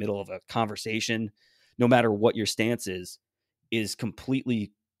off in the middle of a conversation, no matter what your stance is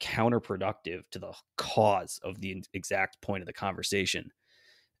completely counterproductive to the cause of the exact point of the conversation.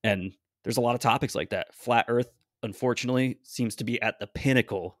 And there's a lot of topics like that. Flat Earth, unfortunately, seems to be at the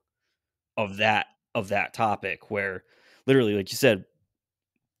pinnacle of that topic, where literally, like you said,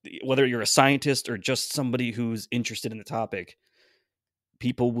 whether you're a scientist or just somebody who's interested in the topic,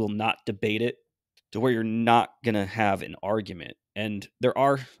 people will not debate it to where you're not going to have an argument. And there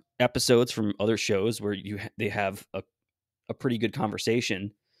are episodes from other shows where they have a pretty good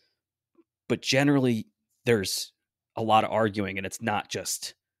conversation, but generally there's a lot of arguing and it's not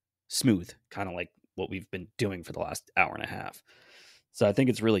just smooth, kind of like what we've been doing for the last hour and a half. So I think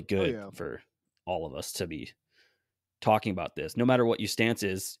it's really good for all of us to be talking about this. No matter what your stance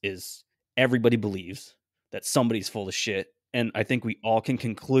is everybody believes that somebody's full of shit. And I think we all can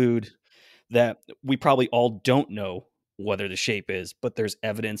conclude that we probably all don't know whether the shape is, but there's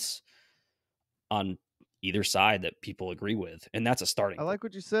evidence on either side that people agree with. And that's a starting point. I like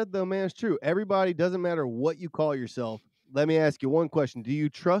what you said, though, man. It's true. Everybody, doesn't matter what you call yourself. Let me ask you one question. Do you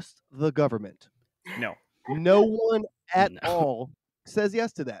trust the government? No. No one at all says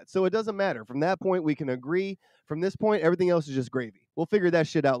yes to that. So it doesn't matter. From that point, we can agree. From this point, everything else is just gravy. We'll figure that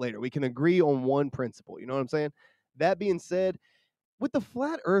shit out later. We can agree on one principle. You know what I'm saying? That being said, with the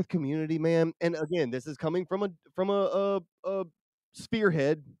flat Earth community, man, and again, this is coming from a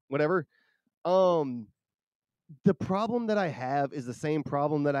spearhead, whatever. The problem that I have is the same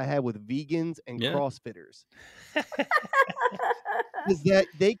problem that I had with vegans and CrossFitters. Is that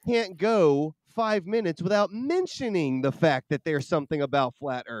they can't go 5 minutes without mentioning the fact that there's something about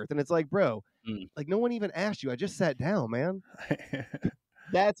flat Earth. And it's like, bro, like no one even asked you. I just sat down, man.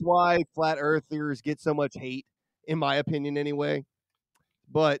 That's why flat earthers get so much hate, in my opinion anyway.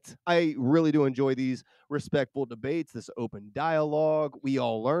 But I really do enjoy these respectful debates, this open dialogue. We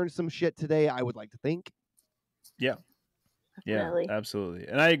all learned some shit today, I would like to think. Yeah. Definitely. Yeah, absolutely.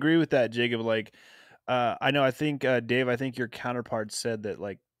 And I agree with that, Jacob. Like, I think, Dave, I think your counterpart said that,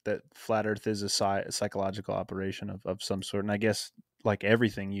 like, that flat Earth is a psychological operation of some sort. And I guess, like,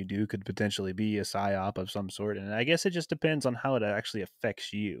 everything you do could potentially be a psyop of some sort. And I guess it just depends on how it actually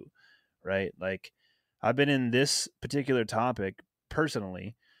affects you, right? Like, I've been in this particular topic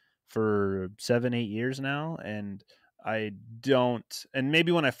personally for 7-8 years now, and I don't, and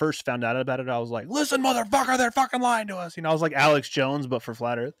maybe when I first found out about it, I was like, listen, motherfucker, they're fucking lying to us. I was like Alex Jones, but for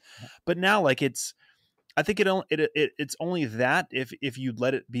flat Earth. But now, like, I think it's only that if you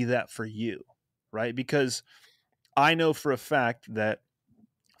let it be that for you, right? Because I know for a fact that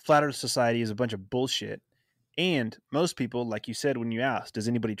Flat Earth Society is a bunch of bullshit. And most people, like you said, when you asked, does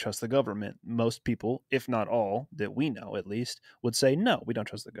anybody trust the government? Most people, if not all, that we know at least, would say, no, we don't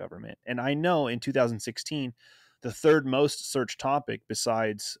trust the government. And I know in 2016, the third most searched topic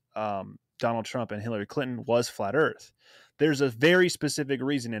besides Donald Trump and Hillary Clinton was flat Earth. There's a very specific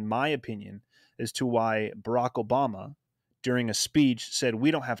reason, in my opinion, as to why Barack Obama, during a speech, said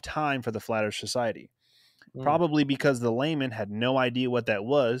we don't have time for the Flat Earth Society. Probably because the layman had no idea what that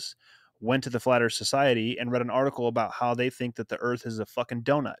was, went to the Flat Earth Society and read an article about how they think that the Earth is a fucking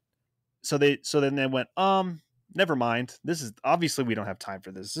donut. So then they went, never mind. This is obviously we don't have time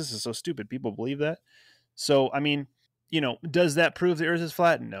for this. This is so stupid. People believe that. So, I mean, does that prove the Earth is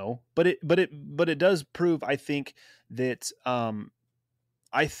flat? No, but it does prove, I think, that,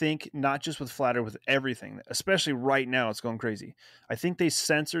 I think not just with flat Earth, with everything, especially right now, it's going crazy. I think they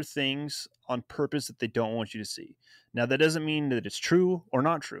censor things on purpose that they don't want you to see. Now, that doesn't mean that it's true or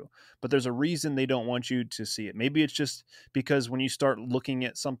not true, but there's a reason they don't want you to see it. Maybe it's just because when you start looking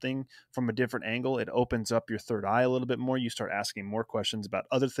at something from a different angle, it opens up your third eye a little bit more. You start asking more questions about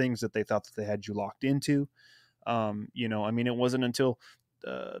other things that they thought that they had you locked into. I mean, it wasn't until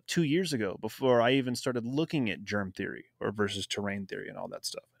 2 years ago before I even started looking at germ theory or versus terrain theory and all that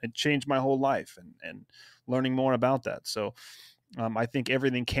stuff. It changed my whole life and learning more about that. So I think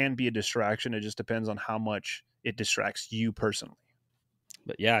everything can be a distraction. It just depends on how much it distracts you personally.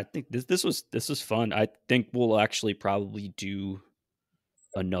 But yeah, I think this was fun. I think we'll actually probably do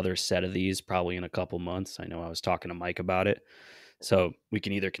another set of these probably in a couple months. I know I was talking to Mike about it. So we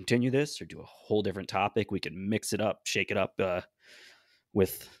can either continue this or do a whole different topic. We can mix it up, shake it up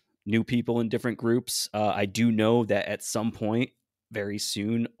with new people in different groups. I do know that at some point very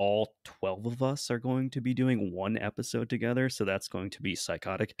soon, all 12 of us are going to be doing one episode together. So that's going to be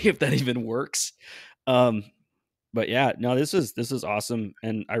psychotic if that even works. But yeah, no, this is awesome.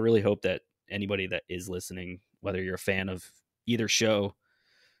 And I really hope that anybody that is listening, whether you're a fan of either show,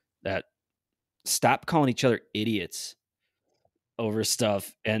 that stop calling each other idiots over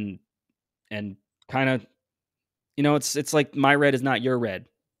stuff and kind of, it's like my red is not your red,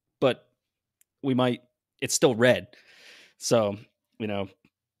 but it's still red. So,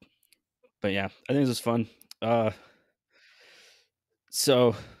 but yeah, I think this is fun.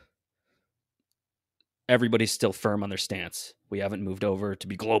 So everybody's still firm on their stance. We haven't moved over to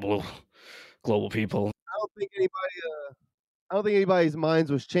be global people. I don't think anybody's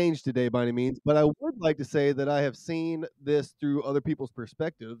minds was changed today by any means, but I would like to say that I have seen this through other people's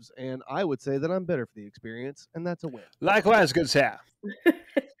perspectives, and I would say that I'm better for the experience, and that's a win. Likewise, good sir.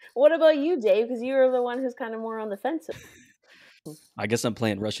 What about you, Dave? Because you're the one who's kind of more on the fence. I guess I'm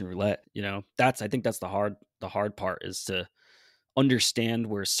playing Russian roulette. I think that's the hard part is to understand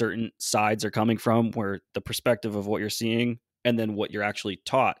where certain sides are coming from, where the perspective of what you're seeing, and then what you're actually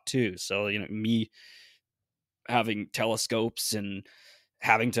taught too. So, me having telescopes and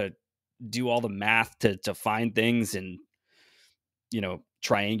having to do all the math to find things and,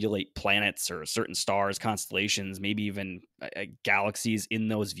 triangulate planets or certain stars, constellations, maybe even galaxies in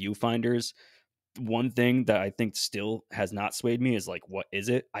those viewfinders. One thing that I think still has not swayed me is like, what is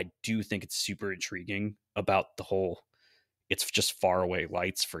it? I do think it's super intriguing about the whole, it's just far away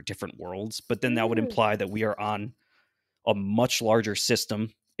lights for different worlds. But then that would imply that we are on a much larger system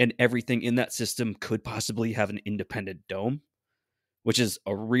and everything in that system could possibly have an independent dome, which is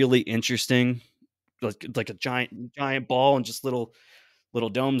a really interesting, like a giant ball and just little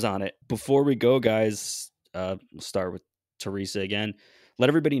domes on it. Before we go, guys, we'll start with Teresa again. Let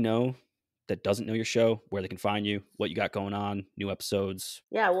everybody know that doesn't know your show, where they can find you, what you got going on, new episodes.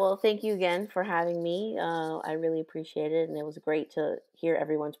 Yeah, well, thank you again for having me. I really appreciate it, and it was great to hear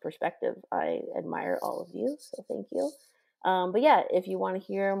everyone's perspective. I admire all of you, so thank you. But yeah, if you want to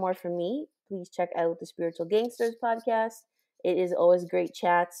hear more from me, please check out the Spiritual Gangsters podcast. It is always great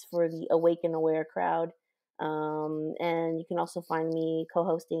chats for the awake and aware crowd. And you can also find me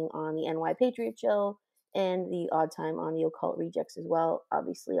co-hosting on the NY Patriot Show and the Odd Time on the Occult Rejects as well,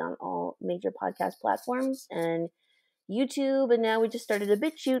 obviously on all major podcast platforms and YouTube. And now we just started a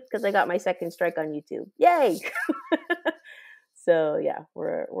BitChute because I got my second strike on YouTube. Yay! So yeah,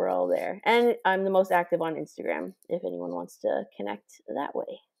 we're all there. And I'm the most active on Instagram if anyone wants to connect that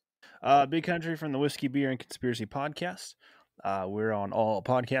way. Big Country from the Whiskey, Beer, and Conspiracy podcast. We're on all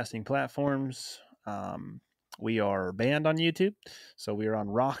podcasting platforms. We are banned on YouTube, so we are on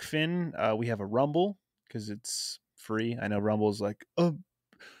Rockfin. We have a Rumble because it's free. I know Rumble's like, oh,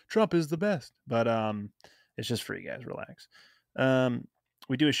 Trump is the best, but it's just free, guys. Relax.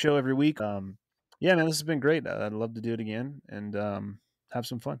 We do a show every week. Yeah, man, this has been great. I'd love to do it again and have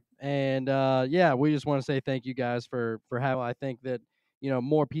some fun. And yeah, we just want to say thank you guys for having. I think that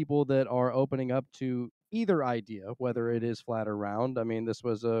more people that are opening up to either idea, whether it is flat or round. I mean, this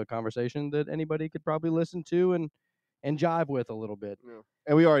was a conversation that anybody could probably listen to and jive with a little bit. Yeah.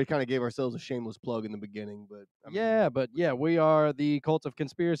 And we already kind of gave ourselves a shameless plug in the beginning, but we are the Cult of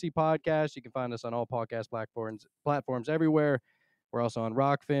Conspiracy podcast. You can find us on all podcast platforms everywhere. We're also on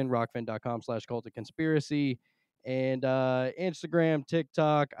Rockfin, rockfin.com/cult of conspiracy, and Instagram,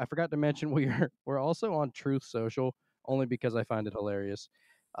 TikTok. I forgot to mention we're also on Truth Social, only because I find it hilarious.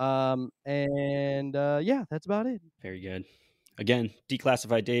 Yeah, that's about it. Very good. Again,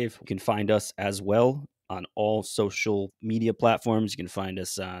 Declassified Dave. You can find us as well on all social media platforms. You can find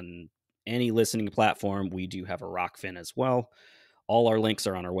us on any listening platform. We do have a Rockfin as well. All our links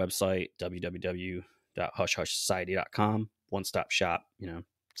are on our website, www.hushhushsociety.com. One-stop shop,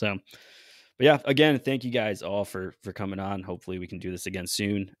 So, but yeah, again, thank you guys all for coming on. Hopefully we can do this again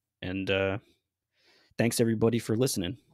soon. And thanks everybody for listening.